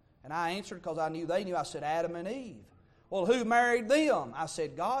 And I answered because I knew they knew. I said, Adam and Eve. Well, who married them? I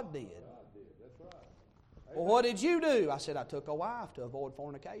said, God did. That's right. Well, what did you do? I said, I took a wife to avoid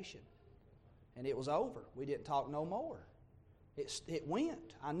fornication. And it was over. We didn't talk no more. It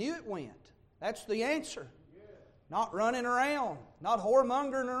went. I knew it went. That's the answer. Not running around. Not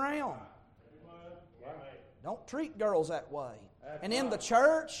whoremongering around. Don't treat girls that way. And in the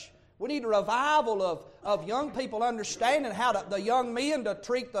church, we need a revival of young people understanding how the young men to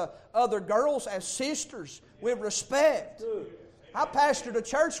treat the other girls as sisters with respect. I pastored a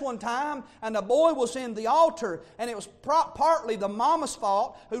church one time, and a boy was in the altar, and it was partly the mama's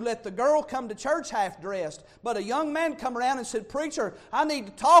fault who let the girl come to church half-dressed. But a young man come around and said, "Preacher, I need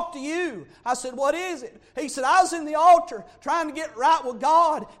to talk to you." I said, "What is it?" He said, "I was in the altar trying to get right with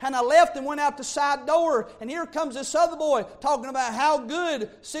God, and I left and went out the side door, and here comes this other boy talking about how good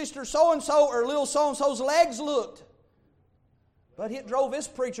Sister so-and-so or little so-and-so's legs looked." But it drove this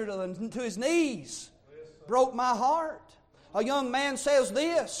preacher to his knees. Broke my heart. A young man says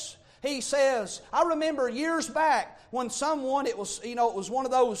this. He says, I remember years back when someone, it was one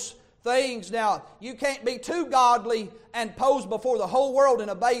of those things. Now, you can't be too godly and pose before the whole world in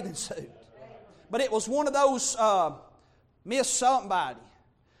a bathing suit. But it was one of those, Miss Somebody.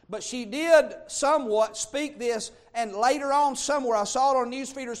 But she did somewhat speak this, and later on somewhere, I saw it on a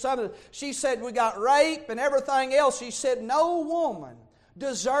newsfeed or something, she said, we got rape and everything else. She said, no woman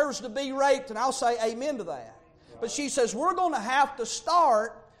deserves to be raped, and I'll say amen to that. But she says, we're going to have to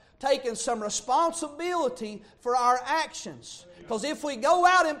start taking some responsibility for our actions. Because if we go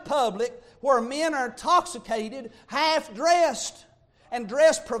out in public where men are intoxicated, half-dressed, and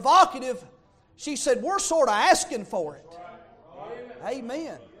dressed provocative, she said, we're sort of asking for it.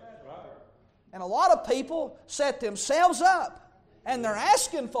 Amen. And a lot of people set themselves up, and they're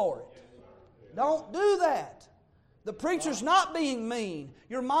asking for it. Don't do that. The preacher's not being mean.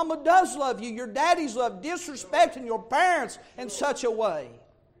 Your mama does love you. Your daddies love disrespecting your parents in such a way.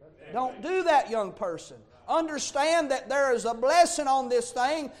 Don't do that, young person. Understand that there is a blessing on this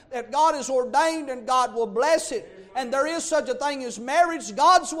thing, that God has ordained and God will bless it. And there is such a thing as marriage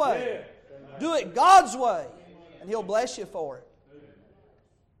God's way. Do it God's way, and He'll bless you for it.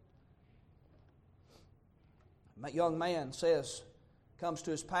 A young man comes to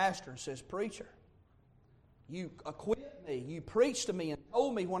his pastor and says, "Preacher, you equipped me. You preached to me and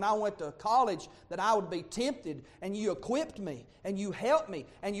told me when I went to college that I would be tempted, and you equipped me and you helped me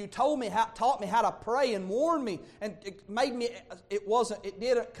and you taught me how to pray and warned me, and it made me. It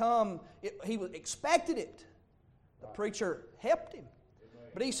didn't come. He expected it." The preacher helped him,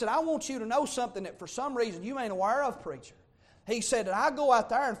 but he said, "I want you to know something that for some reason you ain't aware of, preacher." He said that I go out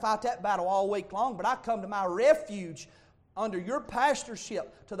there and fight that battle all week long, but I come to my refuge under your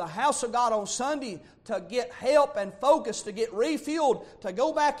pastorship to the house of God on Sunday to get help and focus, to get refueled, to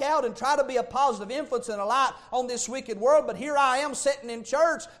go back out and try to be a positive influence and a light on this wicked world. But here I am sitting in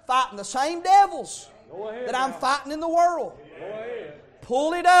church fighting the same devils that I'm fighting in the world.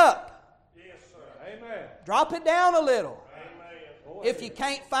 Pull it up. Yes, sir. Amen. Drop it down a little. Amen. If you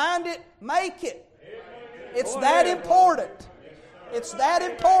can't find it, make it. It's that important. It's that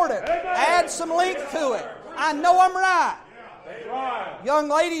important. Add some length to it. I know I'm right. Right. Young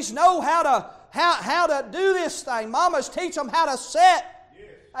ladies know how to do this thing. Mamas teach them how to set.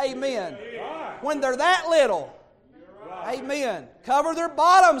 Amen. When they're that little. Amen. Cover their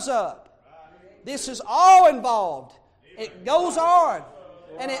bottoms up. This is all involved. It goes on.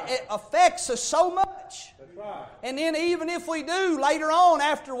 And it affects us so much. And then even if we do later on,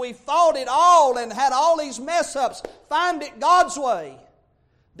 after we've fought it all and had all these mess ups, find it God's way,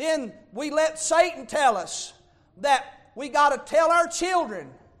 then we let Satan tell us that we got to tell our children.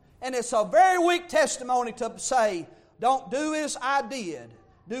 And it's a very weak testimony to say, don't do as I did,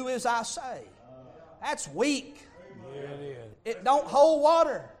 do as I say. That's weak. It don't hold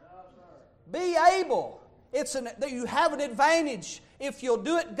water. Be able. That you have an advantage if you'll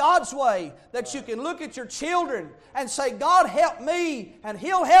do it God's way, that you can look at your children and say, God help me, and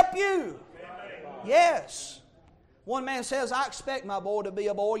He'll help you. Yes. One man says, I expect my boy to be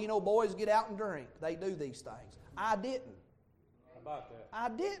a boy. You know, boys get out and drink. They do these things. I didn't. How about that? I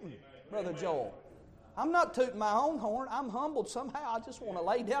didn't, Brother Joel. I'm not tooting my own horn. I'm humbled somehow. I just want to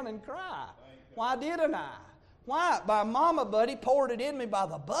lay down and cry. Why didn't I? Why? My mama, buddy, poured it in me by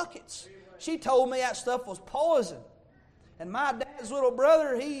the buckets. She told me that stuff was poison. And my dad's little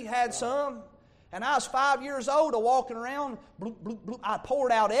brother, he had some. And I was 5 years old, walking around, bloop, bloop, bloop. I'd pour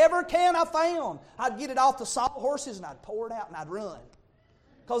it out every can I found. I'd get it off the sawhorses and I'd pour it out and I'd run.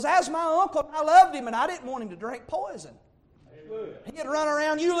 Because as my uncle, I loved him and I didn't want him to drink poison. He'd run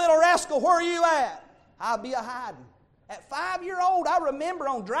around, you little rascal, where are you at? I'd be a-hiding. At 5 years old, I remember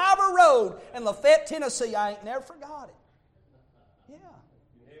on Driver Road in Lafayette, Tennessee, I ain't never forgot it. Yeah.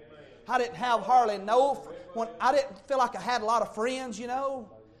 I didn't have hardly I didn't feel like I had a lot of friends, you know.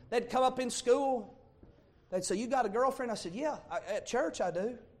 They'd come up in school. They'd say, you got a girlfriend? I said, yeah, at church I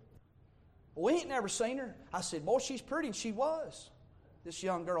do. Well, we ain't never seen her. I said, boy, she's pretty, and she was. This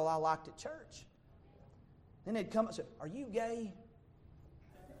young girl I liked at church. Then they'd come and say, are you gay?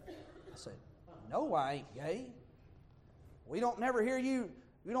 I said, no, I ain't gay. We don't never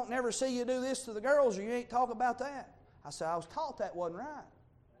see you do this to the girls, or you ain't talk about that. I said, I was taught that wasn't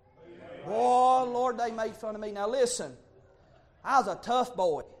right. Boy, Lord, they made fun of me. Now listen, I was a tough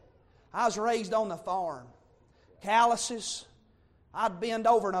boy. I was raised on the farm. Calluses. I'd bend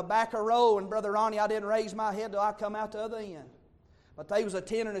over in a back row, and Brother Ronnie, I didn't raise my head till I come out the other end. But they was a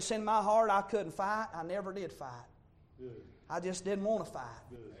tenderness in my heart. I couldn't fight. I never did fight. I just didn't want to fight.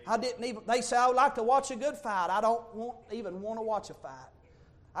 I didn't even. They say I would like to watch a good fight. I don't even want to watch a fight.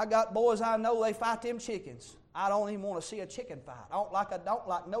 I got boys I know, they fight them chickens. I don't even want to see a chicken fight. I don't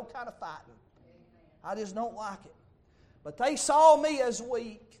like no kind of fighting. I just don't like it. But they saw me as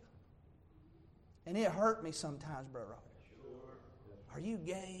weak, and it hurt me sometimes, Brother Robert. Are you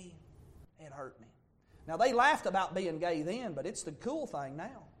gay? It hurt me. Now, they laughed about being gay then, but it's the cool thing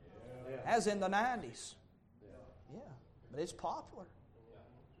now. As in the 90s. Yeah, but it's popular.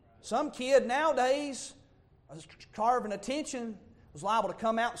 Some kid nowadays, carving attention, was liable to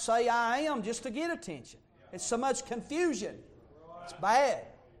come out and say, I am, just to get attention. It's so much confusion. It's bad.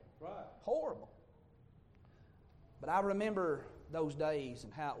 Horrible. But I remember those days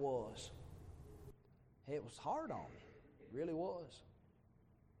and how it was. It was hard on me. It really was.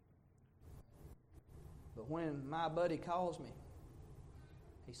 But when my buddy calls me,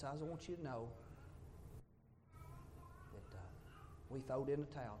 he says, I want you to know that we throwed in the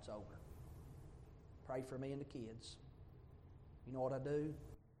towel. It's over. Pray for me and the kids. You know what I do?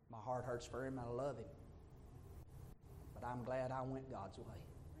 My heart hurts for him. I love him. But I'm glad I went God's way.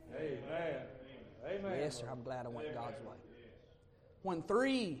 Amen. Amen. Yes, sir. I'm glad I went God's way. When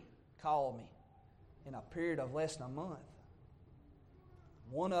 3 called me in a period of less than a month,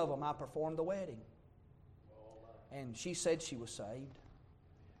 one of them I performed the wedding. And she said she was saved.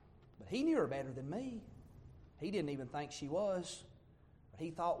 But he knew her better than me. He didn't even think she was. But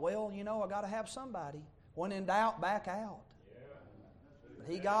he thought, well, you know, I got to have somebody. When in doubt, back out.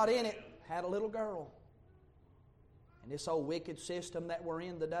 But he got in it, had a little girl. And this old wicked system that we're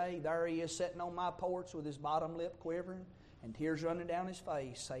in today, there he is sitting on my porch with his bottom lip quivering and tears running down his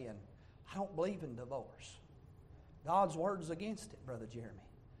face saying, I don't believe in divorce. God's word's against it, Brother Jeremy.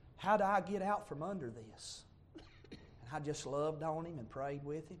 How do I get out from under this? I just loved on him and prayed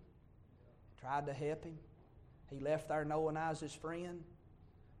with him. Tried to help him. He left there knowing I was his friend.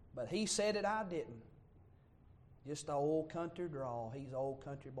 But he said it, I didn't. Just an old country drawl. He's an old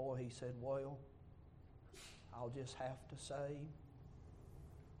country boy. He said, well, I'll just have to say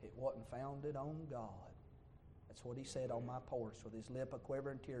it wasn't founded on God. That's what he said on my porch with his lip a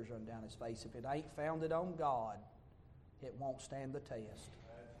quiver and tears running down his face. If it ain't founded on God, it won't stand the test.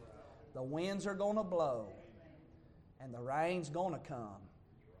 The winds are going to blow. And the rain's going to come.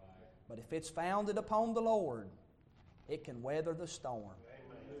 But if it's founded upon the Lord, it can weather the storm.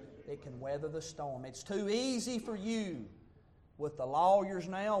 It can weather the storm. It's too easy for you with the lawyers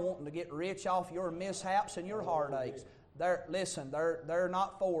now wanting to get rich off your mishaps and your heartaches. They're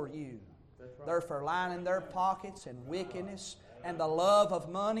not for you. They're for lining their pockets and wickedness. And the love of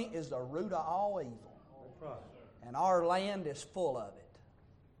money is the root of all evil. And our land is full of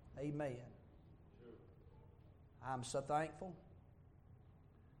it. Amen. I'm so thankful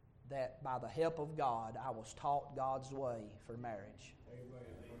that by the help of God, I was taught God's way for marriage.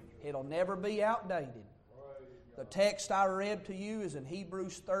 It'll never be outdated. The text I read to you is in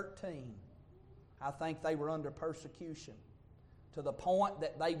Hebrews 13. I think they were under persecution to the point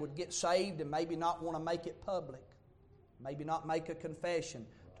that they would get saved and maybe not want to make it public, maybe not make a confession,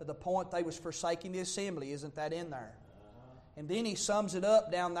 to the point they was forsaking the assembly. Isn't that in there? And then he sums it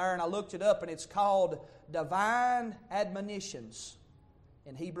up down there, and I looked it up, and it's called Divine Admonitions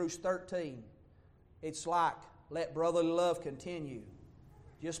in Hebrews 13. It's like, let brotherly love continue.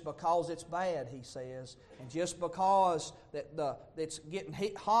 Just because it's bad, he says, and just because it's getting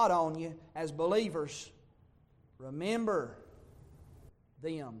hot on you as believers, remember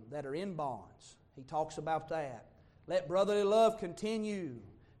them that are in bonds. He talks about that. Let brotherly love continue.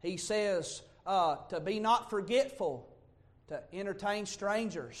 He says to be not forgetful, to entertain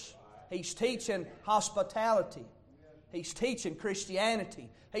strangers. He's teaching hospitality. He's teaching Christianity.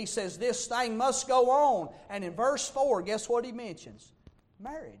 He says this thing must go on. And in verse 4, guess what he mentions?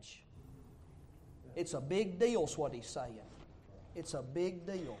 Marriage. It's a big deal, is what he's saying. It's a big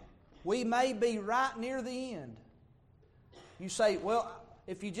deal. We may be right near the end. You say, well,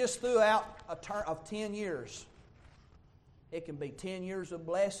 if you just threw out a term of 10 years, it can be 10 years of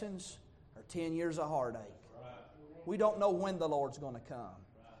blessings or 10 years of heartache. We don't know when the Lord's going to come.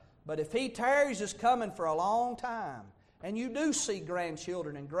 But if He tarries, is coming for a long time, and you do see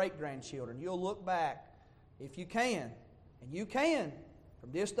grandchildren and great-grandchildren, you'll look back, if you can, and you can,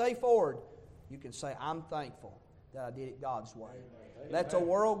 from this day forward, you can say, I'm thankful that I did it God's way. Let the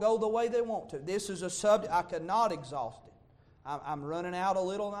world go the way they want to. This is a subject I could not exhaust it. I'm running out a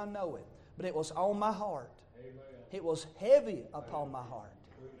little and I know it. But it was on my heart. It was heavy upon my heart.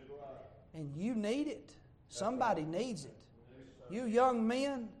 And you need it. Somebody needs it. You young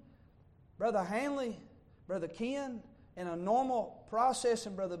men, Brother Hanley, Brother Ken, in a normal process,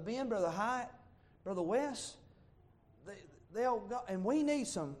 and Brother Ben, Brother Hyatt, Brother Wes, they'll go, and we need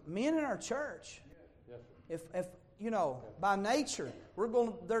some men in our church. If by nature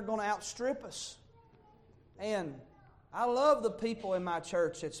they're going to outstrip us. And I love the people in my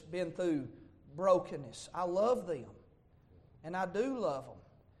church that's been through brokenness. I love them, and I do love them,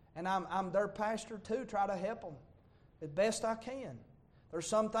 and I'm their pastor too. Try to help them as best I can. There's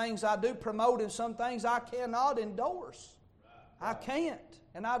some things I do promote, and some things I cannot endorse. I can't,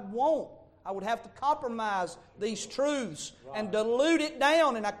 and I won't. I would have to compromise these truths and dilute it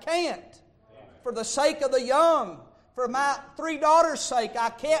down, and I can't. For the sake of the young, for my 3 daughters' sake, I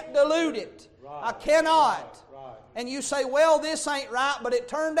can't dilute it. I cannot. And you say, well, this ain't right, but it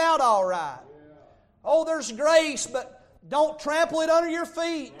turned out all right. Oh, there's grace, but don't trample it under your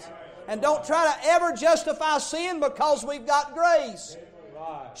feet. And don't try to ever justify sin because we've got grace.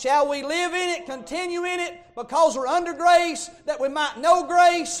 Shall we live in it, continue in it, because we're under grace, that we might know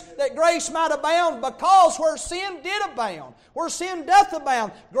grace, that grace might abound? Because where sin did abound, where sin doth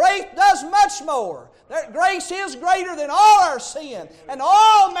abound, grace does much more. That grace is greater than all our sin, and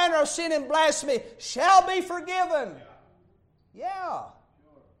all manner of sin and blasphemy shall be forgiven. Yeah.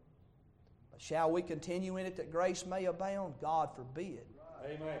 But shall we continue in it that grace may abound? God forbid.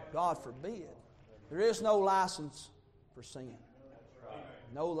 Amen. God forbid. There is no license for sin.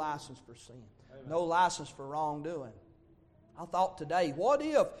 No license for sin. No license for wrongdoing. I thought today, what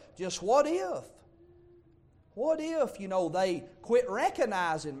if, they quit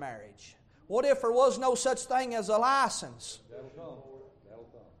recognizing marriage? What if there was no such thing as a license? That'll come.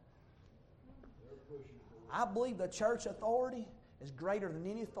 I believe the church authority is greater than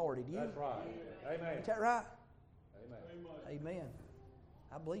any authority. Do you? That's right. Amen. Is that right? Amen. Amen.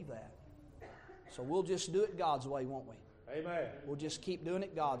 I believe that. So we'll just do it God's way, won't we? Amen. We'll just keep doing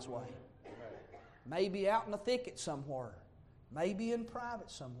it God's way. Amen. Maybe out in the thicket somewhere. Maybe in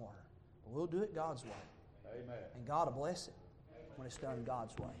private somewhere. But we'll do it God's way. Amen. And God will bless it when it's done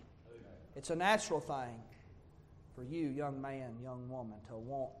God's way. It's a natural thing for you, young man, young woman, to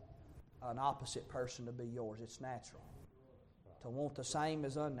want an opposite person to be yours. It's natural. To want the same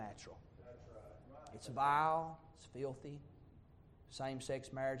is unnatural. It's vile. It's filthy.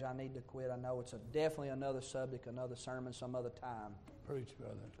 Same-sex marriage, I need to quit. I know it's definitely another subject, another sermon, some other time. Preach,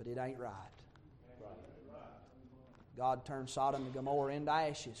 brother. But it ain't right. God turned Sodom and Gomorrah into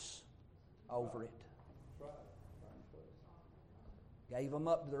ashes over it. Gave them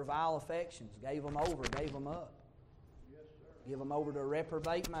up to their vile affections. Gave them over, gave them up. Give them over to a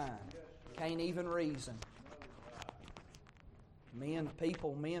reprobate mind. Can't even reason. Men,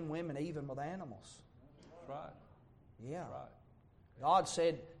 women, even with animals. That's right. Yeah. That's right. God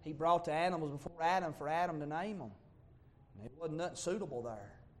said He brought the animals before Adam for Adam to name them. And it wasn't nothing suitable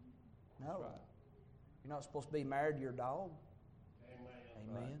there. No. Right. You're not supposed to be married to your dog.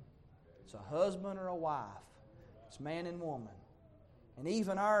 Amen. Right. It's a husband or a wife. It's man and woman. And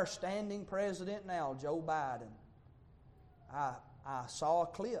even our standing president now, Joe Biden, I saw a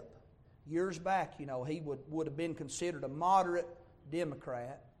clip years back. He would have been considered a moderate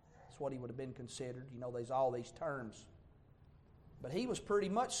Democrat. That's what he would have been considered. There's all these terms. But he was pretty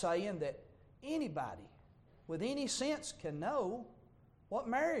much saying that anybody with any sense can know what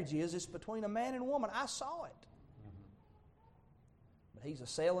marriage is. It's between a man and a woman. I saw it. But he's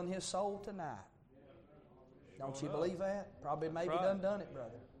selling his soul tonight. Don't you believe that? Probably maybe done it,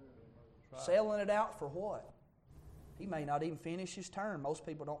 brother. Selling it out for what? He may not even finish his term. Most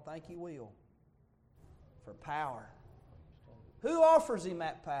people don't think he will. For power. Who offers him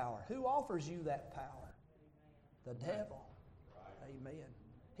that power? Who offers you that power? The devil. Amen.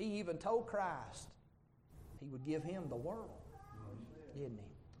 He even told Christ He would give him the world. Didn't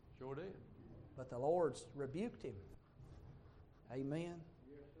He? Sure did. But the Lord rebuked him. Amen.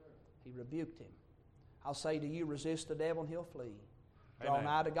 He rebuked him. I'll say to you, resist the devil and he'll flee. Draw Amen.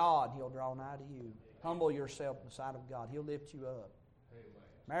 nigh to God, He'll draw nigh to you. Humble yourself in the sight of God. He'll lift you up. Amen.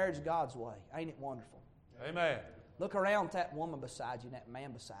 Marriage is God's way. Ain't it wonderful? Amen. Look around at that woman beside you and that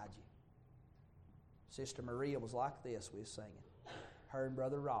man beside you. Sister Maria was like this, we was singing. Her and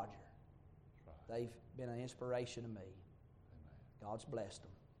Brother Roger. They've been an inspiration to me. God's blessed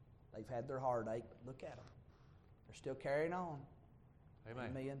them. They've had their heartache, but look at them. They're still carrying on.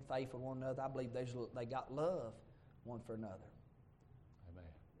 Amen. Amen. Faith with one another. I believe they got love one for another. Amen.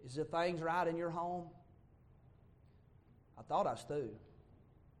 Is the things right in your home? I thought I was through.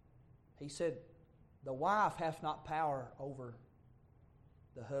 He said, the wife hath not power over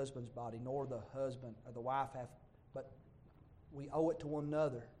the husband's body, nor the husband or the wife hath, but we owe it to one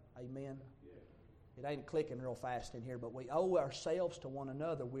another. Amen. It ain't clicking real fast in here, but we owe ourselves to one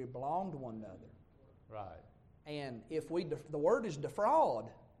another. We belong to one another. Right. And if the word is defraud.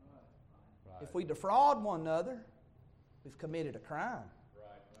 Right. If we defraud one another, we've committed a crime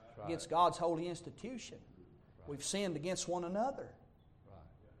Right. against God's holy institution. Right. We've sinned against one another. Right.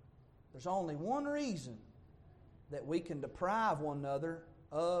 There's only one reason that we can deprive one another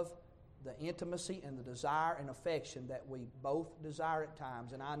of the intimacy and the desire and affection that we both desire at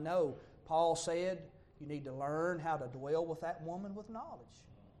times. And I know Paul said you need to learn how to dwell with that woman with knowledge.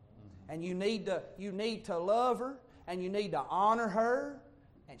 And you need to love her, and you need to honor her,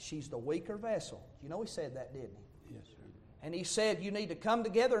 and she's the weaker vessel. You know he said that, didn't he? Yes, sir. And he said you need to come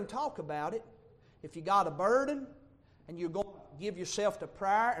together and talk about it. If you got a burden and you're going to give yourself to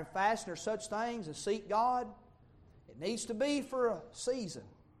prayer and fasting or such things and seek God, it needs to be for a season.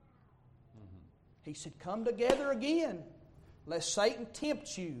 He said, come together again, lest Satan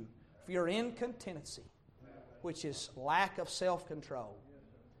tempt you for your incontinency, which is lack of self-control.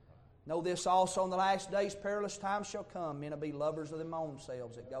 Know this also, in the last days perilous times shall come. Men will be lovers of their own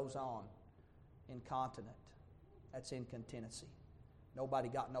selves. It goes on. Incontinent. That's incontinency. Nobody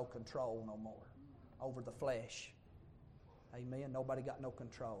got no control no more over the flesh. Amen. Nobody got no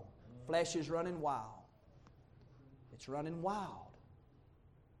control. Flesh is running wild. It's running wild.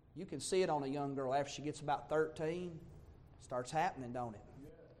 You can see it on a young girl after she gets about 13. It starts happening, don't it?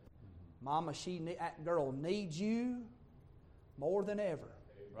 Mama, that girl needs you more than ever.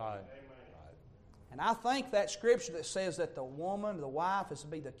 Right. And I think that scripture that says that the woman, the wife, is to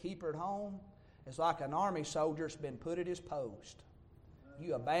be the keeper at home is like an army soldier that's been put at his post.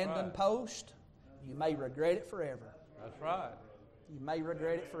 You abandon post, you may regret it forever. That's right. You may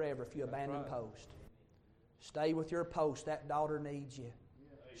regret it forever if you abandon post. Stay with your post. That daughter needs you.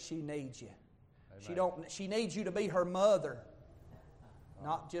 She needs you. She needs you to be her mother,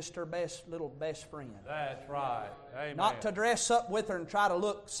 not just her best friend. That's right. Amen. Not to dress up with her and try to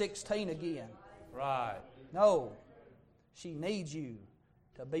look 16 again. Right. No. She needs you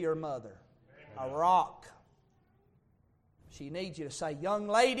to be her mother. A rock. She needs you to say, young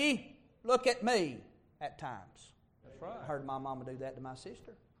lady, look at me at times. That's right. I heard my mama do that to my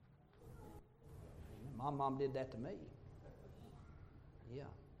sister. My mom did that to me. Yeah.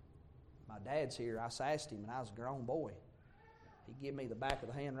 My dad's here. I asked him when I was a grown boy. He gave me the back of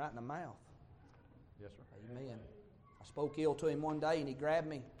the hand right in the mouth. Yes, sir. Amen. I spoke ill to him one day, and he grabbed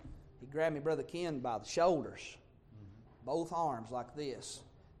me, Brother Ken, by the shoulders, both arms like this,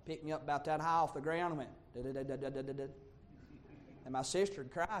 picked me up about that high off the ground, and went da-da-da-da-da-da-da. And my sister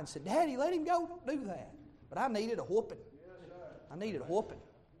cried and said, Daddy, let him go. Don't do that. But I needed a whooping. I needed a whooping.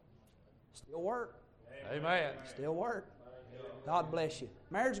 Still work. Amen. Still work. God bless you.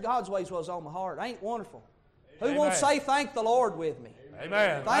 Marriage God's ways was on my heart. Ain't wonderful? Who Amen. won't say thank the Lord with me?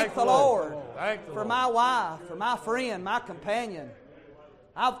 Amen. Thank the Lord Thank the for Lord. my wife, for my friend, my companion.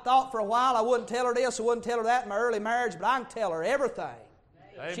 I've thought for a while I wouldn't tell her this, I wouldn't tell her that in my early marriage, but I can tell her everything.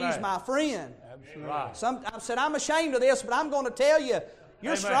 Amen. She's my friend. Absolutely. Right. I said, I'm ashamed of this, but I'm going to tell you,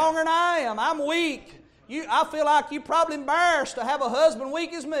 you're Amen. stronger than I am. I'm weak. I feel like you're probably embarrassed to have a husband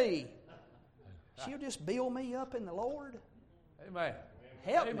weak as me. She'll just build me up in the Lord. Amen.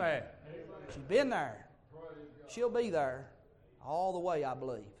 Help Amen. me. She's been there. She'll be there all the way, I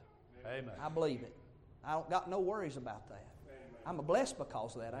believe. Amen. I believe it. I don't got no worries about that. I'm blessed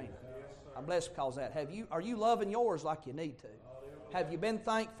because of that, ain't I? I'm blessed because of that. Are you loving yours like you need to? Have you been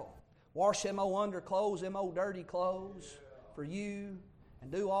thankful? Wash them old underclothes, them old dirty clothes for you,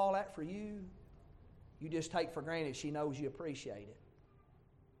 and do all that for you. You just take for granted she knows you appreciate it.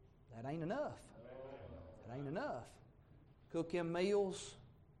 That ain't enough. That ain't enough. Cook them meals.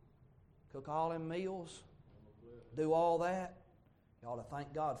 Cook all them meals. Do all that. You ought to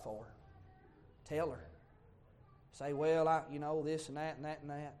thank God for her. Tell her. Say, well, this and that and that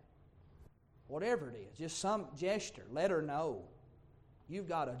and that. Whatever it is. Just some gesture. Let her know. You've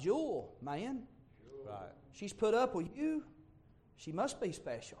got a jewel, man. Right. She's put up with you. She must be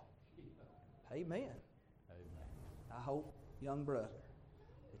special. Amen. Amen. I hope, young brother,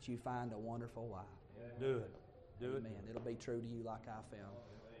 that you find a wonderful wife. Do it. Do it. Amen. It'll be true to you like I found.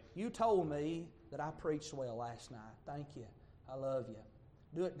 You told me that I preached well last night. Thank you. I love you.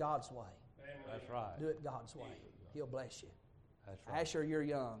 Do it God's way. That's right. Do it God's way. He'll bless you. That's right. Asher, you're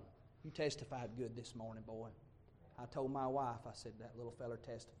young. You testified good this morning, boy. I told my wife, I said, that little feller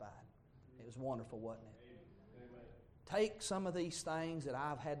testified. It was wonderful, wasn't it? take some of these things that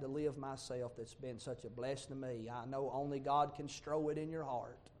I've had to live myself that's been such a blessing to me. I know only God can strow it in your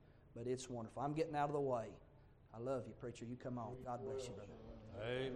heart, but it's wonderful. I'm getting out of the way. I love you, preacher. You come on. God bless you, brother. Amen.